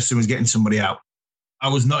was interested in was getting somebody out. I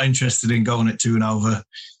was not interested in going at 2 and over,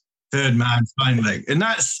 third man, fine leg. And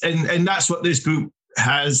that's what this group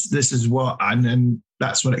has. This is what, and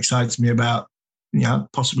that's what excites me about,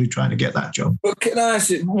 possibly trying to get that job. But can I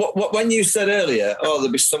ask you, when you said earlier, there'll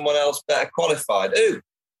be someone else better qualified, who?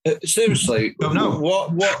 Seriously, don't know.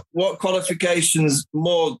 What qualifications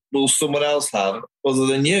more will someone else have other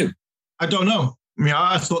than you? I don't know.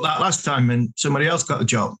 I thought that last time and somebody else got the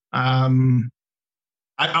job. I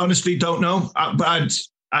honestly don't know.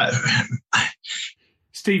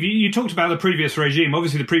 Steve, you talked about the previous regime.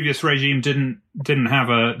 Obviously, the previous regime didn't have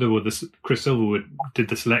Chris Silverwood did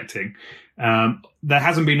the selecting. There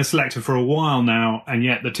hasn't been a selector for a while now, and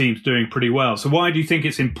yet the team's doing pretty well. So why do you think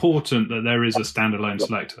it's important that there is a standalone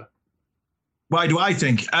selector? Why do I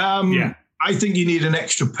think? I think you need an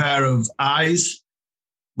extra pair of eyes,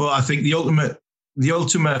 but I think the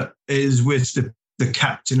ultimate is with the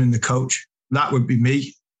captain and the coach. That would be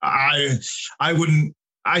me. I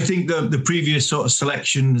think the previous sort of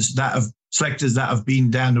selectors that have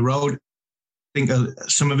been down the road, I think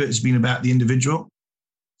some of it has been about the individual.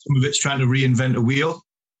 Some of it's trying to reinvent a wheel.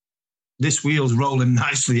 This wheel's rolling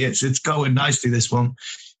nicely. It's going nicely, this one.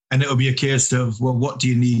 And it'll be a case of, well, what do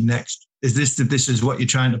you need next? Is this is what you're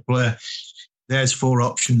trying to play? There's 4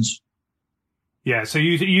 options. Yeah, so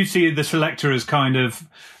you see the selector as kind of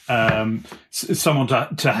someone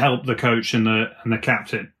to help the coach and the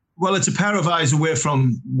captain. Well, it's a pair of eyes away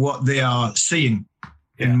from what they are seeing,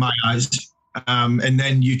 in my eyes. And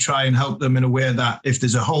then you try and help them in a way that if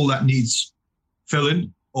there's a hole that needs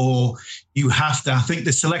filling, or you have to, I think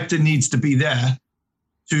the selector needs to be there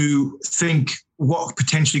to think what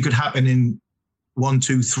potentially could happen in 1,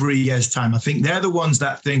 2, 3 years' time. I think they're the ones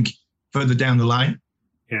that think further down the line.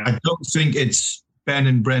 Yeah. I don't think it's Ben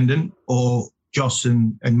and Brendan or Joss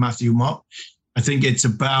and Matthew Mott. I think it's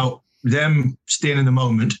about them staying in the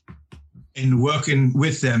moment and working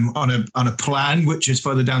with them on a plan, which is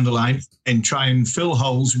further down the line, and try and fill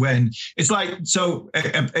holes when it's like, so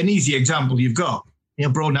an easy example you've got,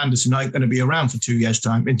 Broden Anderson ain't going to be around for 2 years'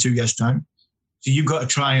 time, in 2 years' time. So you've got to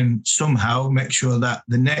try and somehow make sure that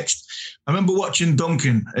the next, I remember watching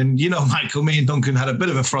Duncan, and Michael, me and Duncan had a bit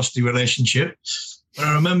of a frosty relationship. But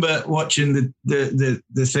I remember watching the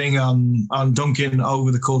thing on Duncan over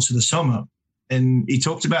the course of the summer, and he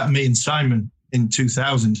talked about me and Simon in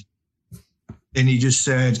 2000. And he just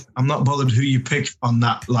said, I'm not bothered who you pick on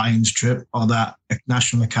that Lions trip or that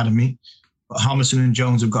National Academy, but Harmison and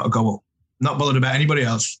Jones have got to go up. Not bothered about anybody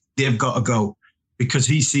else. They've got to go. Because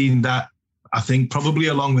he's seen that, I think, probably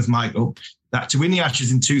along with Michael, that to win the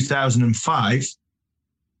Ashes in 2005,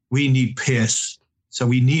 we need pace. So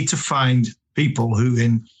we need to find people who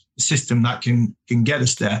in the system that can get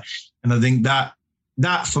us there. And I think that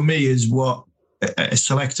for me is what a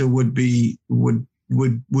selector would do.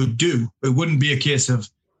 It wouldn't be a case of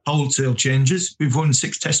wholesale changes. We've won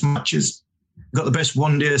 6 test matches, got the best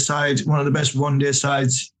one-day side, one of the best one-day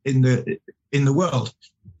sides in the world.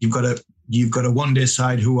 You've got a one-day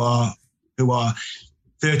side who are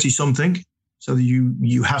 30-something. So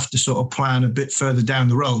you have to sort of plan a bit further down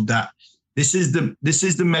the road that this is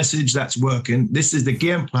the message that's working. This is the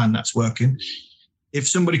game plan that's working. If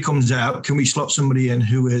somebody comes out, can we slot somebody in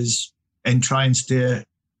who is and try and steer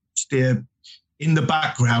in the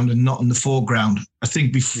background and not in the foreground? I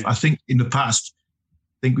think in the past,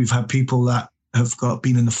 we've had people that have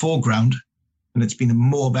been in the foreground, and it's been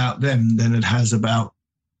more about them than it has about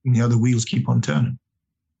the wheels keep on turning.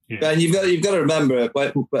 Yeah. And you've got to remember,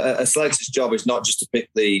 a selector's job is not just to pick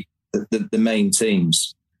the main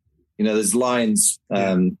teams. There's Lions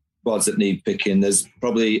squads that need picking. There's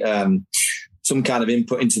probably some kind of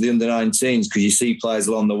input into the under-19s, because you see players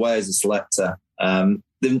along the way as a selector.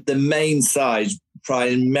 The main side,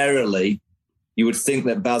 primarily, you would think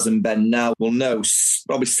that Baz and Ben now will know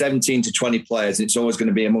probably 17 to 20 players. It's always going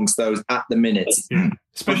to be amongst those at the minute. Yeah.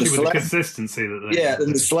 Especially with the consistency that they have.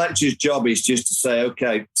 And the selector's job is just to say,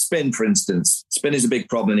 okay, spin, for instance. Spin is a big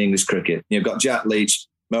problem in English cricket. You've got Jack Leach,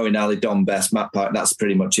 Moeen Ali, Don Best, Matt Pike. That's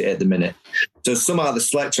pretty much it at the minute. So somehow the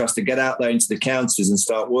selector has to get out there into the counties and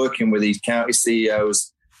start working with these county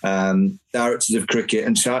CEOs, directors of cricket,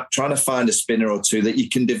 and trying to find a spinner or two that you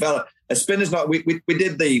can develop. A spinner's not. We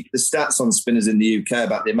did the stats on spinners in the UK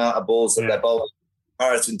about the amount of balls that they're bowling,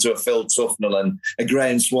 comparison to a Phil Tufnell and a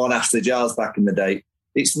Graham Swan, Ashley Giles back in the day.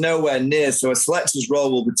 It's nowhere near. So a selector's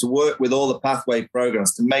role will be to work with all the pathway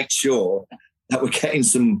programs to make sure that we're getting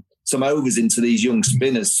some overs into these young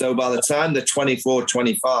spinners. So by the time they're 24,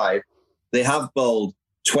 25, they have bowled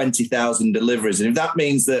 20,000 deliveries. And if that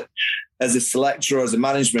means that as a selector or as a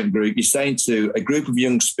management group, you're saying to a group of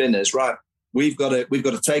young spinners, right, we've got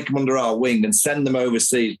to take them under our wing and send them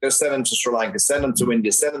overseas, go send them to Sri Lanka, send them to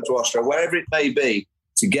India, send them to Australia, wherever it may be,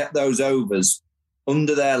 to get those overs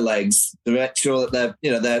under their legs, to make sure that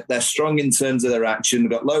they're strong in terms of their action.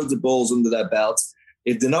 They've got loads of balls under their belts.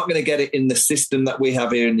 If they're not going to get it in the system that we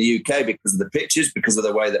have here in the UK because of the pitches, because of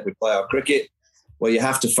the way that we play our cricket, well, you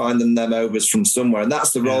have to find them over from somewhere. And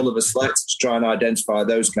that's the role of a selector, to try and identify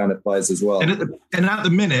those kind of players as well. And at the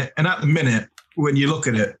minute, when you look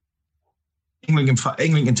at it, England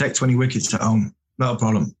can take 20 wickets at home. Not a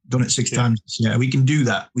problem. Done it 6 times. Yeah, we can do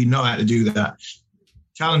that. We know how to do that.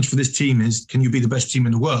 Challenge for this team is, can you be the best team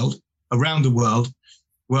in the world, around the world?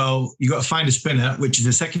 Well, you got to find a spinner, which is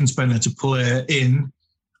a second spinner to pull it in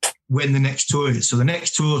when the next tour is. So the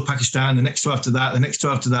next tour is Pakistan, the next tour after that, the next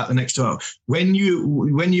tour after that, the next tour. When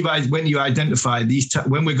you identify these,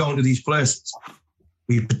 when we're going to these places,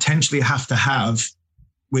 we potentially have to have.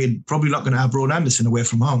 We're probably not going to have Rowan Anderson away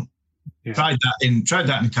from home. Yeah. Tried that in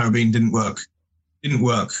the Caribbean, didn't work.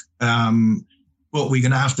 But we're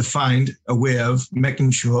going to have to find a way of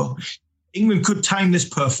making sure England could time this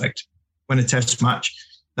perfect when a test match,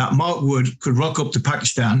 that Mark Wood could rock up to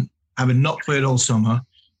Pakistan, having not played all summer,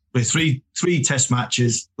 play three test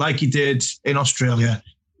matches like he did in Australia,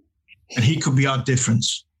 and he could be our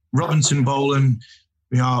difference. Robinson bowling,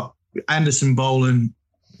 we are Anderson bowling,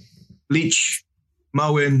 Leach,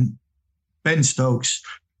 Moeen, Ben Stokes.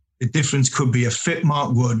 The difference could be a fit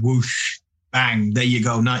Mark Wood, whoosh, bang, there you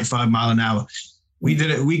go, 95 mile an hour. We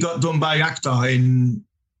did it. We got done by Akhtar in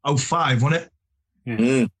 05, wasn't it?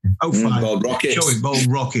 Yeah. 05. Bowled rockets. Sure, he bowled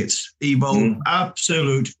rockets. He bowled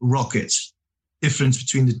absolute rockets. Difference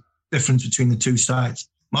between the two sides.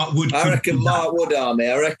 Mark Wood. I reckon Mark Wood, Army.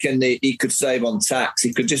 I reckon he could save on tax.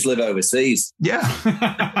 He could just live overseas. Yeah.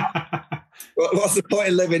 What's the point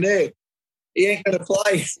in living here? He ain't going to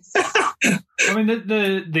play. I mean,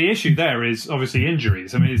 the issue there is obviously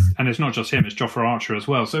injuries. I mean, it's not just him; it's Jofra Archer as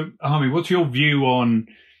well. So, Harmy, what's your view on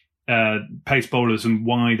pace bowlers and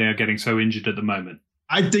why they are getting so injured at the moment?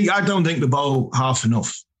 I don't think they bowl half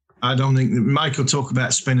enough. I don't think Michael talk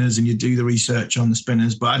about spinners and you do the research on the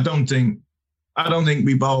spinners, but I don't think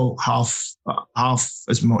we bowl half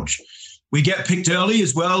as much. We get picked early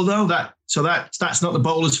as well, though. That's not the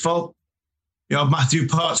bowler's fault. You know, Matthew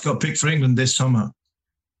Park's got picked for England this summer.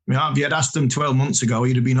 I mean, if you had asked him 12 months ago,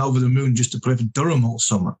 he'd have been over the moon just to play for Durham all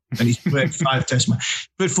summer. And he's played 5 test matches.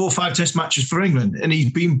 Played 4 or 5 test matches for England. And he's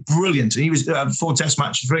been brilliant. And he was 4 test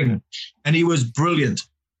matches for England. And he was brilliant.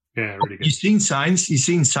 Yeah, really good. You've seen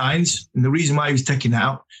signs. And the reason why he was taken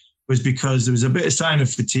out was because there was a bit of sign of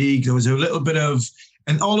fatigue. There was a little bit of,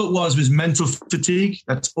 and all it was mental fatigue.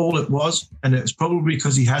 That's all it was. And it's probably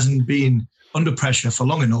because he hasn't been under pressure for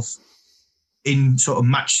long enough in sort of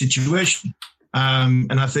match situation.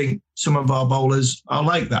 And I think some of our bowlers are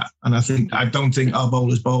like that. And I don't think our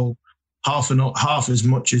bowlers bowl half as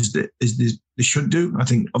much as they should do. I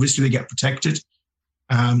think obviously they get protected.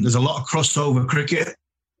 There's a lot of crossover cricket,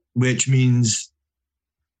 which means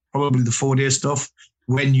probably the 4-day stuff.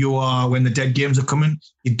 When the dead games are coming,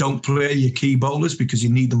 you don't play your key bowlers because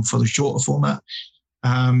you need them for the shorter format.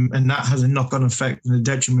 And that has a knock-on effect and a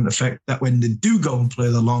detriment effect that when they do go and play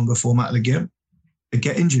the longer format of the game, they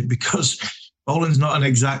get injured because bowling's not an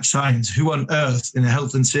exact science. Who on earth in a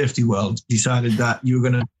health and safety world decided that you were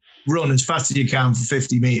going to run as fast as you can for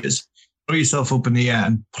 50 metres, throw yourself up in the air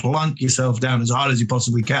and plonk yourself down as hard as you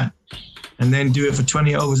possibly can and then do it for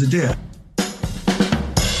 20 overs a day?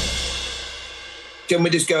 Can we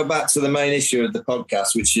just go back to the main issue of the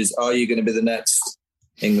podcast, which is, are you going to be the next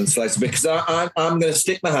England selector? Because I'm going to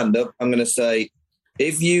stick my hand up. I'm going to say,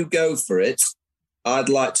 if you go for it, I'd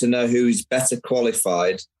like to know who's better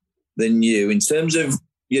qualified than you in terms of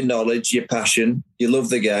your knowledge, your passion. You love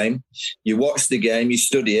the game. You watch the game. You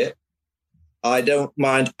study it. I don't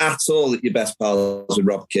mind at all that you're best pals with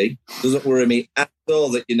Rob Key. Doesn't worry me at all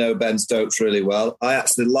that you know Ben Stokes really well. I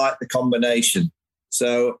actually like the combination.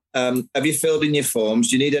 So have you filled in your forms?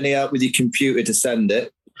 Do you need any help with your computer to send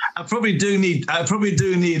it? I probably do need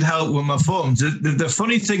help with my forms. The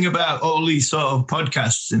funny thing about all these sort of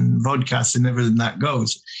podcasts and vodcasts and everything that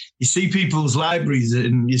goes, you see people's libraries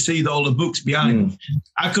and you see all the books behind.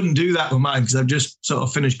 I couldn't do that with mine because I've just sort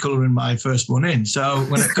of finished colouring my first one in. So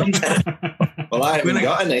when it comes to well, I haven't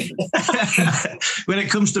got any. When it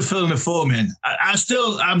comes to filling a form in,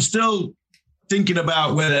 I'm still thinking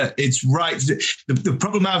about whether it's right. The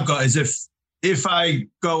problem I've got is if I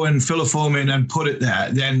go and fill a form in and put it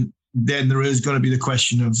there, then there is going to be the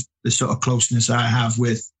question of the sort of closeness I have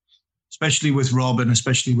with, especially with Rob and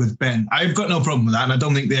especially with Ben. I've got no problem with that, and I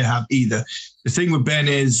don't think they have either. The thing with Ben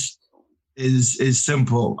is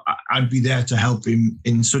simple. I'd be there to help him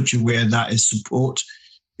in such a way that is support,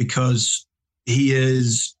 because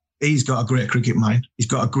he's got a great cricket mind. He's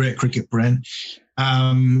got a great cricket brain.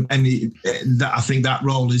 I think that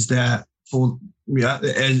role is there for,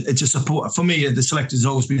 it's a support. For me, the selector has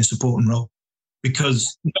always been a supporting role,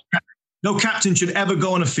 because no captain should ever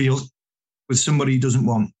go on a field with somebody he doesn't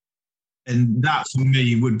want. And that, for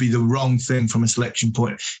me, would be the wrong thing from a selector's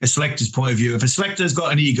point of view. If a selector's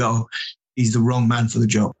got an ego, he's the wrong man for the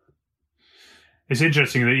job. It's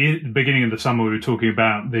interesting that at the beginning of the summer, we were talking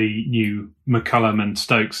about the new McCullum and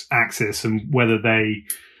Stokes axis and whether the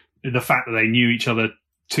fact that they knew each other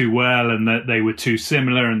too well and that they were too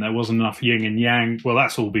similar and there wasn't enough yin and yang. Well,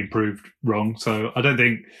 that's all been proved wrong. So I don't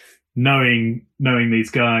think knowing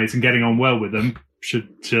these guys and getting on well with them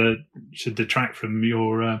should detract from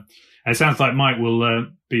your. It sounds like Mike will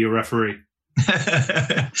be your referee.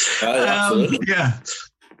 Yeah.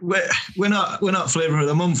 We're not flavour of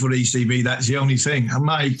the month for ECB. That's the only thing.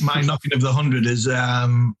 My knocking of the 100 is I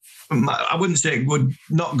wouldn't say it would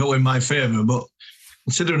not go in my favour, but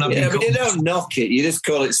considering I've been, but you don't knock it. You just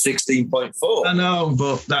call it 16.4. I know,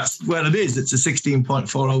 but that's where it is. It's a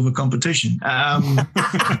 16.4 over competition.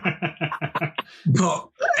 But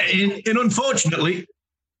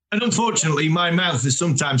unfortunately, my mouth is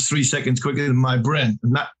sometimes 3 seconds quicker than my brain,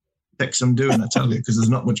 and that takes some doing, I tell you, because there's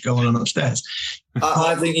not much going on upstairs.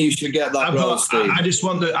 I think you should get that role, Steve. I just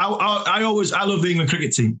want to. I love the England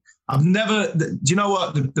cricket team. I've never. Do you know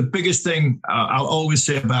what the biggest thing I'll always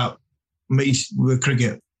say about me with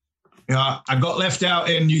cricket? I got left out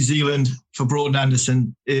in New Zealand for Broad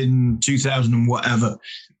Anderson in 2000 and whatever.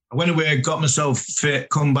 I went away, got myself fit,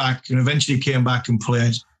 come back, and eventually came back and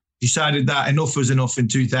played. Decided that enough was enough in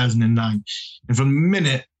 2009. And from the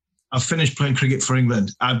minute I finished playing cricket for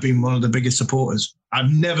England, I've been one of the biggest supporters.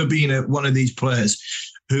 I've never been one of these players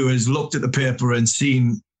who has looked at the paper and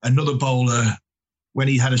seen another bowler when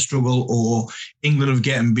he had a struggle or England of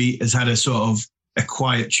getting beat has had a sort of a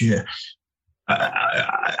quiet cheer.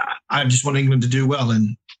 I just want England to do well,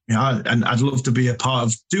 and and I'd love to be a part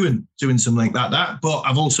of doing something like that. But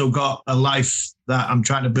I've also got a life that I'm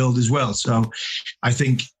trying to build as well. So I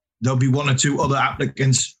think there'll be one or two other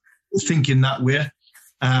applicants thinking that way,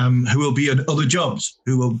 who will be at other jobs,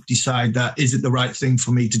 who will decide that is it the right thing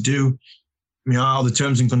for me to do? Are the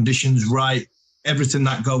terms and conditions right? Everything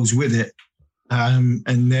that goes with it,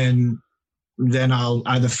 and then I'll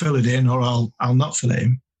either fill it in or I'll not fill it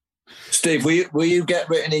in. Steve, will you get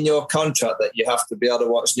written in your contract that you have to be able to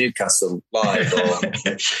watch Newcastle live? Or?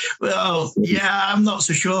 Well, yeah, I'm not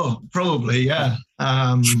so sure. Probably, yeah.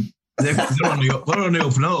 They're only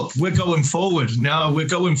open up. We're going forward. Now we're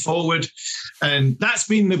going forward. And that's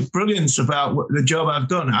been the brilliance about the job I've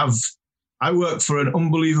done. I work for an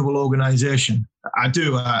unbelievable organisation. I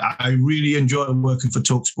do. I really enjoy working for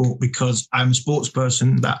TalkSport because I'm a sports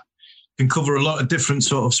person that can cover a lot of different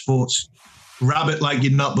sort of sports. Rabbit like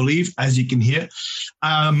you'd not believe, as you can hear.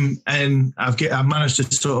 And I've managed to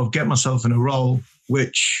sort of get myself in a role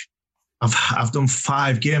which I've done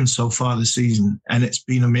 5 games so far this season, and it's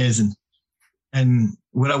been amazing. And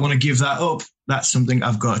would I want to give that up? That's something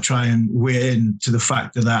I've got to try and weigh in to the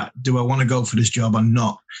fact that do I want to go for this job or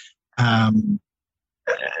not? And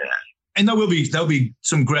there'll be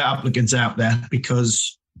some great applicants out there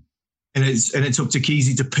because, and it's up to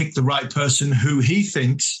Keezy to pick the right person who he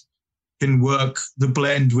thinks can work the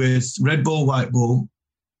blend with red ball, white ball,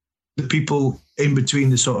 the people in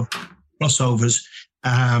between the sort of crossovers.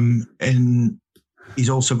 And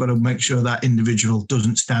he's also got to make sure that individual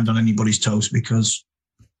doesn't stand on anybody's toes, because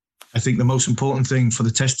I think the most important thing for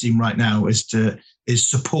the test team right now is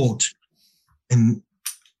support. And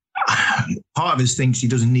part of us thinks he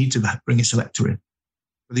doesn't need to bring a selector in,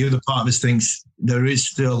 But the other part of us thinks there is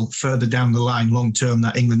still further down the line, long term,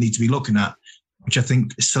 that England need to be looking at, which I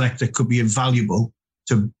think selector could be invaluable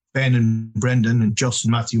to Ben and Brendan and Joss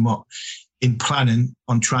and Matthew Mott in planning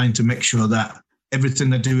on trying to make sure that everything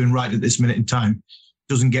they're doing right at this minute in time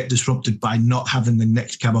doesn't get disrupted by not having the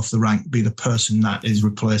next cab off the rank be the person that is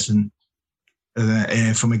replacing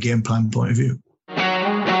from a game plan point of view.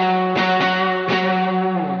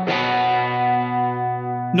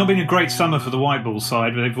 Not been a great summer for the White Ball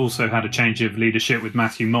side, but they've also had a change of leadership with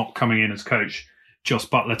Matthew Mott coming in as coach, Joss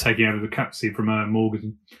Butler taking over the captaincy from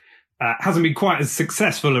Morgan. Hasn't been quite as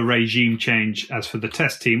successful a regime change as for the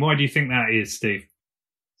Test team. Why do you think that is, Steve?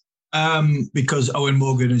 Because Owen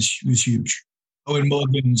Morgan was huge. Owen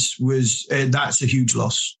Morgan's was that's a huge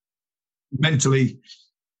loss. Mentally,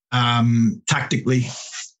 tactically,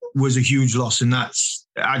 was a huge loss, and that's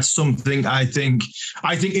something I think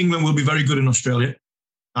England will be very good in Australia.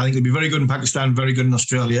 I think they'll be very good in Pakistan, very good in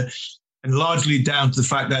Australia, and largely down to the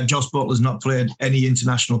fact that Joss Butler's not played any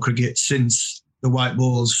international cricket since the White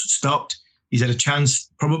Balls stopped. He's had a chance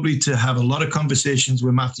probably to have a lot of conversations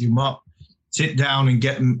with Matthew Mott, sit down and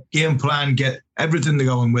get game plan, get everything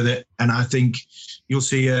going with it. And I think you'll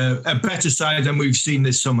see a better side than we've seen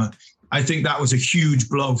this summer. I think that was a huge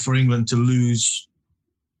blow for England to lose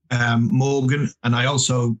Morgan. And I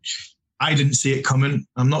didn't see it coming.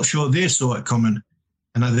 I'm not sure they saw it coming.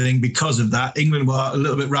 And I think because of that, England were a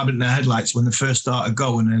little bit rabbit in their headlights when they first started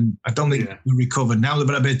going. And I don't think we recovered. Now they've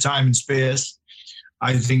got a bit of time and space.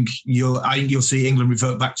 I think you'll see England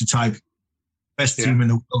revert back to type. Best team in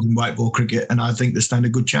the world in white ball cricket, and I think they stand a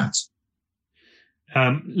good chance.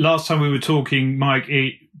 Last time we were talking, Mike,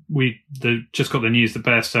 we just got the news that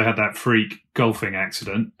Bairstow had that freak golfing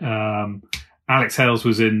accident. Alex Hales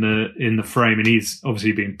was in the frame, and he's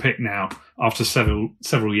obviously been picked now after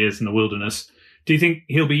several years in the wilderness. Do you think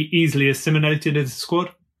he'll be easily assimilated into the squad?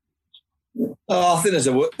 I think there's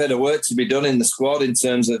a bit of work to be done in the squad in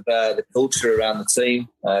terms of the culture around the team.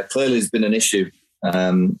 Clearly, there's been an issue.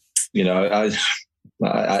 I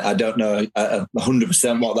don't know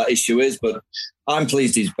 100% what that issue is, but I'm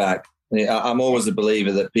pleased he's back. I'm always a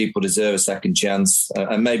believer that people deserve a second chance,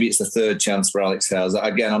 and maybe it's a third chance for Alex Hales.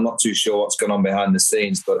 Again, I'm not too sure what's going on behind the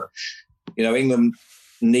scenes, but England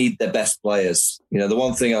need their best players. The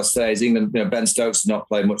one thing I'll say is England, Ben Stokes has not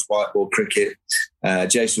played much white ball cricket.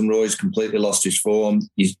 Jason Roy's completely lost his form.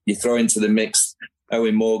 You throw into the mix,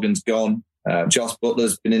 Owen Morgan's gone. Joss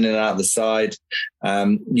Butler's been in and out of the side.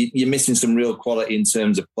 You're missing some real quality in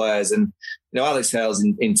terms of players. And, Alex Hales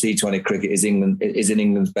in T20 cricket is in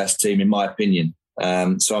England's best team, in my opinion.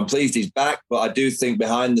 So I'm pleased he's back. But I do think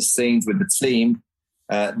behind the scenes with the team,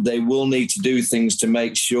 they will need to do things to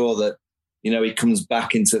make sure that, he comes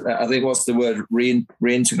back into, I think, what's the word,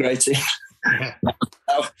 reintegrating? Yeah.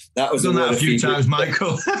 that was done that a few times,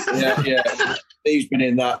 Michael. yeah. He's been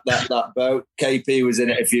in that boat. KP was in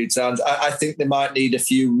it a few times. I think they might need a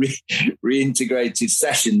few reintegrated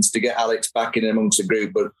sessions to get Alex back in amongst the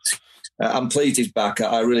group. But I'm pleased he's back.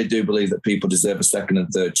 I really do believe that people deserve a second and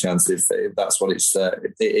third chance if that's what it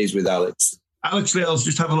is with Alex. Alex Hales,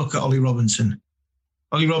 just have a look at Ollie Robinson.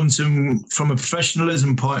 Ollie Robinson, from a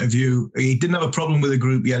professionalism point of view, he didn't have a problem with the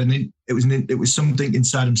group yet, and it was something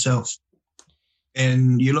inside himself.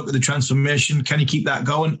 And you look at the transformation, can he keep that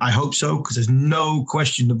going? I hope so, because there's no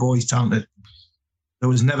question the boy's talented. There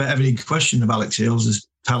was never ever any question of Alex Hales'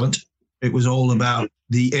 talent. It was all about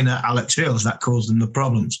the inner Alex Hales that caused him the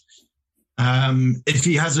problems. If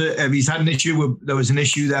he's had an issue, there was an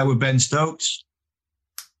issue there with Ben Stokes.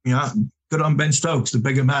 Good on Ben Stokes, the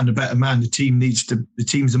bigger man, the better man. The team's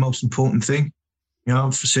the most important thing,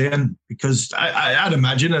 for saying, because I'd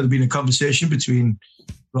imagine there'd been a conversation between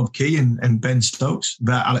Rob Key and Ben Stokes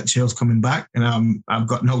about Alex Hales coming back. And I've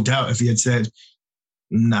got no doubt if he had said,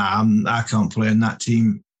 nah, I can't play in that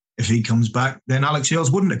team if he comes back, then Alex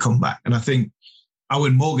Hales wouldn't have come back. And I think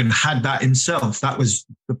Owen Morgan had that himself. That was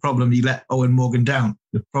the problem. He let Owen Morgan down.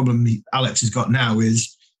 The problem Alex has got now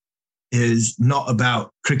is not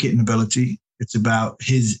about cricketing ability. It's about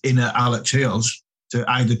his inner Alex Hales to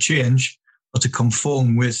either change or to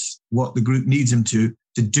conform with what the group needs him to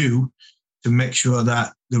do to make sure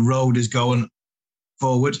that the road is going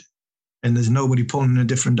forward and there's nobody pulling in a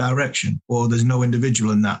different direction, or there's no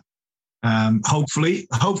individual in that. Hopefully,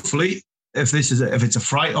 if it's a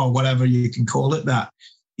fright or whatever you can call it, that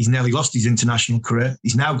he's nearly lost his international career.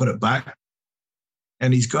 He's now got it back,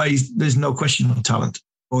 and there's no question of talent.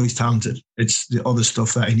 Oh, he's talented. It's the other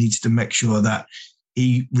stuff that he needs to make sure that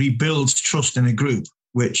he rebuilds trust in a group,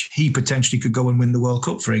 which he potentially could go and win the World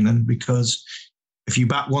Cup for England, because if you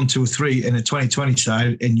bat 1, 2 or 3 in a 2020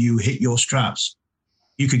 side and you hit your straps,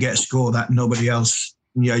 you could get a score that nobody else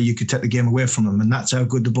yeah, you could take the game away from them, and that's how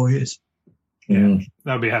good the boy is. Yeah,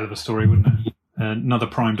 that would be a hell of a story, wouldn't it? Another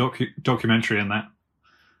Prime documentary on that.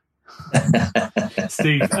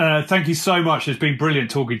 Steve, thank you so much. It's been brilliant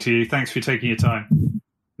talking to you. Thanks for taking your time.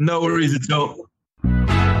 No worries at all.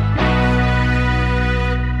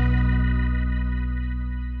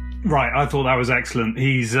 Right, I thought that was excellent.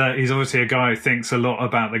 He's obviously a guy who thinks a lot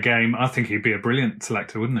about the game. I think he'd be a brilliant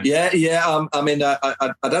selector, wouldn't he? Yeah. I mean,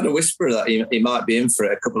 I'd had a whisper that he might be in for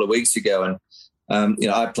it a couple of weeks ago, and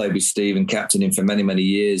I played with Steve and captained him for many, many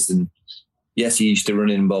years. And yes, he used to run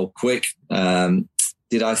in and bowl quick.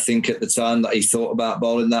 Did I think at the time that he thought about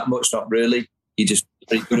bowling that much? Not really. He just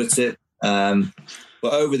pretty good at it.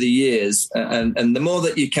 But over the years, and the more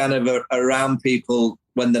that you kind of are around people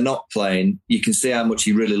when they're not playing, you can see how much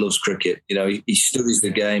he really loves cricket. He studies the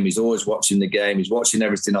game. He's always watching the game. He's watching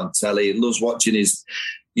everything on telly. He loves watching his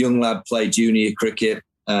young lad play junior cricket.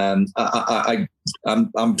 I'm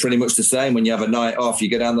pretty much the same. When you have a night off,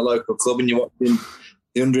 you go down the local club and you're watching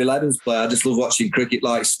the under-11s play. I just love watching cricket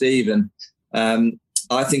like Steve. And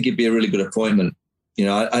I think it'd be a really good appointment.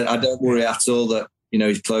 I don't worry at all that,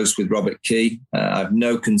 he's close with Robert Key. I have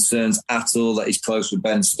no concerns at all that he's close with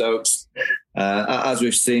Ben Stokes. As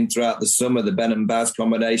we've seen throughout the summer, the Ben and Baz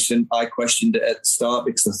combination, I questioned it at the start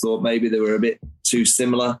because I thought maybe they were a bit too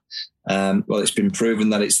similar. Well, it's been proven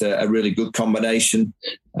that it's a really good combination.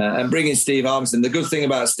 And bringing Steve Harmison, the good thing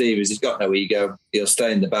about Steve is he's got no ego. He'll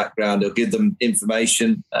stay in the background. He'll give them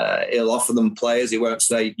information. He'll offer them players. He won't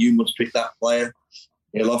say, you must pick that player.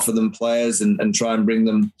 He'll offer them players and try and bring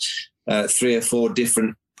them 3 or 4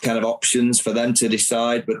 different kind of options for them to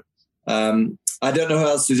decide. But I don't know who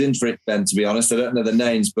else is in for it, Ben, to be honest. I don't know the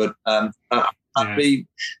names, but I'd be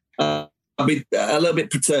a little bit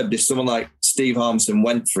perturbed if someone like Steve Harmison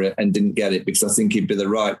went for it and didn't get it, because I think he'd be the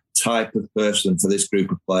right type of person for this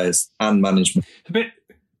group of players and management.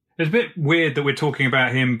 It's a bit weird that we're talking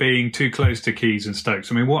about him being too close to Keys and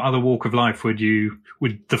Stokes. I mean, what other walk of life would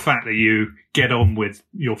the fact that you get on with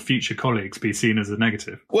your future colleagues be seen as a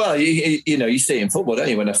negative? Well, you see it in football, don't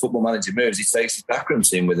you? When a football manager moves, he takes his backroom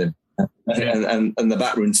team with him. And the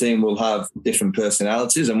backroom team will have different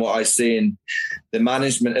personalities. And what I see in the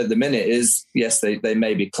management at the minute is, yes, they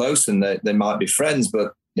may be close and they might be friends,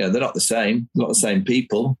 but they're not the same. Not the same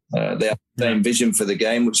people. They have the same vision for the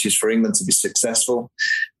game, which is for England to be successful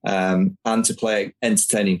and to play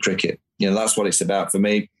entertaining cricket. That's what it's about for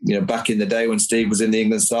me. Back in the day when Steve was in the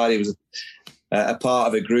England side, he was a part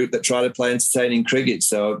of a group that tried to play entertaining cricket.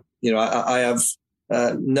 So, I have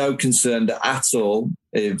no concern at all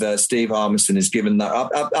if Steve Harmison is given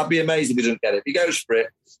that. I'd be amazed if he doesn't get it. If he goes for it,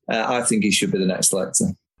 I think he should be the next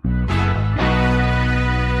selector.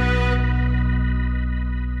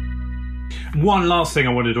 One last thing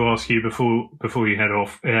I wanted to ask you before you head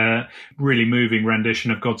off. Really moving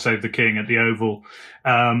rendition of God Save the King at the Oval.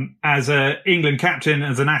 As an England captain,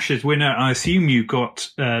 as an Ashes winner, I assume you got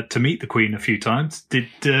to meet the Queen a few times. Did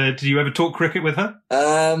you ever talk cricket with her?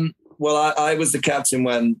 Well, I was the captain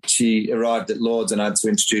when she arrived at Lord's and I had to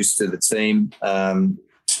introduce her to the team.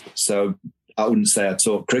 So I wouldn't say I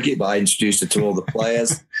taught cricket, but I introduced her to all the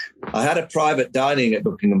players. I had a private dining at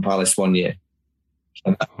Buckingham Palace one year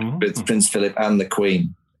with Prince Philip and the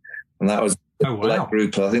Queen. And that was a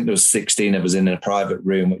group. I think there was 16 of us in a private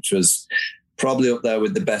room, which was probably up there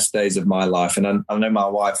with the best days of my life. And I know my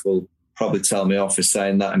wife will probably tell me off for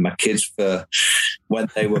saying that, and my kids for when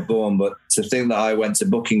they were born. But to think that I went to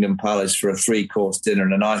Buckingham Palace for a 3-course dinner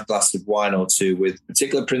and a nice glass of wine or two with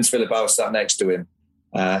particular Prince Philip, I was sat next to him.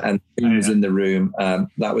 And he was in the room.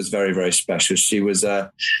 That was very, very special. She was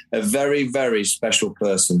a very, very special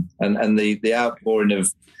person. And the outpouring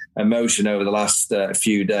of emotion over the last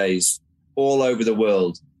few days all over the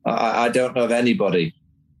world, I don't know of anybody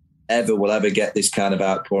will ever get this kind of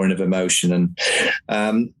outpouring of emotion. And,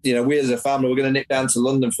 we as a family, we're going to nip down to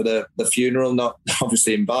London for the funeral, not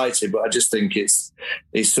obviously invited, but I just think it's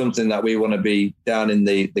something that we want to be down in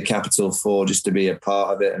the capital for, just to be a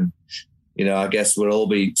part of it. And, I guess we'll all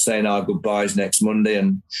be saying our goodbyes next Monday.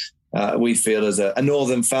 And we feel as a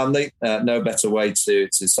northern family, no better way to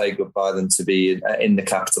say goodbye than to be in the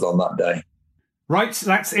capital on that day. Right,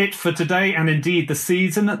 that's it for today and indeed the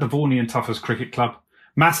season at the Vorney and Tuffers Cricket Club.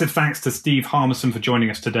 Massive thanks to Steve Harmison for joining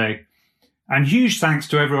us today. And huge thanks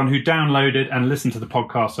to everyone who downloaded and listened to the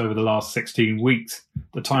podcast over the last 16 weeks.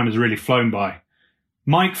 The time has really flown by.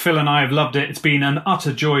 Mike, Phil and I have loved it. It's been an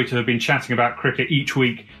utter joy to have been chatting about cricket each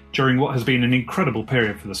week during what has been an incredible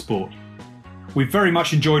period for the sport. We've very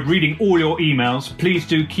much enjoyed reading all your emails. Please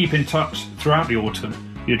do keep in touch throughout the autumn.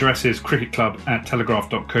 The address is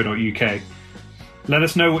cricketclub@telegraph.co.uk. Let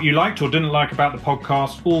us know what you liked or didn't like about the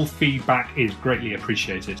podcast. All feedback is greatly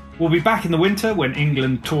appreciated. We'll be back in the winter when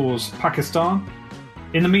England tours Pakistan.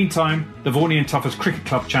 In the meantime, the Vaughan Toughers Cricket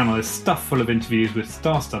Club channel is stuffed full of interviews with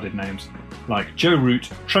star-studded names like Joe Root,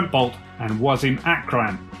 Trent Boult and Wasim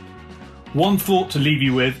Akram. One thought to leave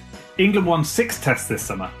you with: England won 6 tests this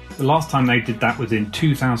summer. The last time they did that was in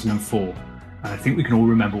 2004, and I think we can all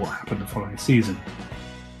remember what happened the following season.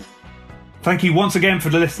 Thank you once again for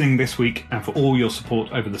listening this week and for all your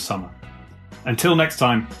support over the summer. Until next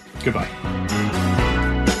time, goodbye.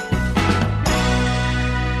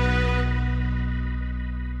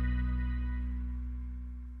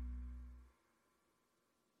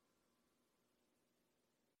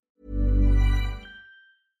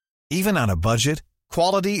 Even on a budget,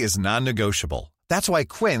 quality is non-negotiable. That's why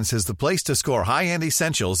Quince is the place to score high-end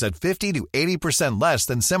essentials at 50 to 80% less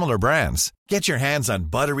than similar brands. Get your hands on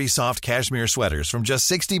buttery soft cashmere sweaters from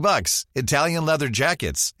just $60, Italian leather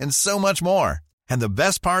jackets, and so much more. And the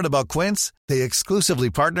best part about Quince, they exclusively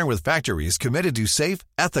partner with factories committed to safe,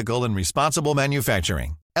 ethical, and responsible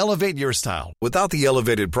manufacturing. Elevate your style without the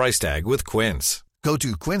elevated price tag with Quince. Go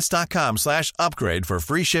to quince.com/upgrade for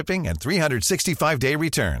free shipping and 365-day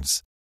returns.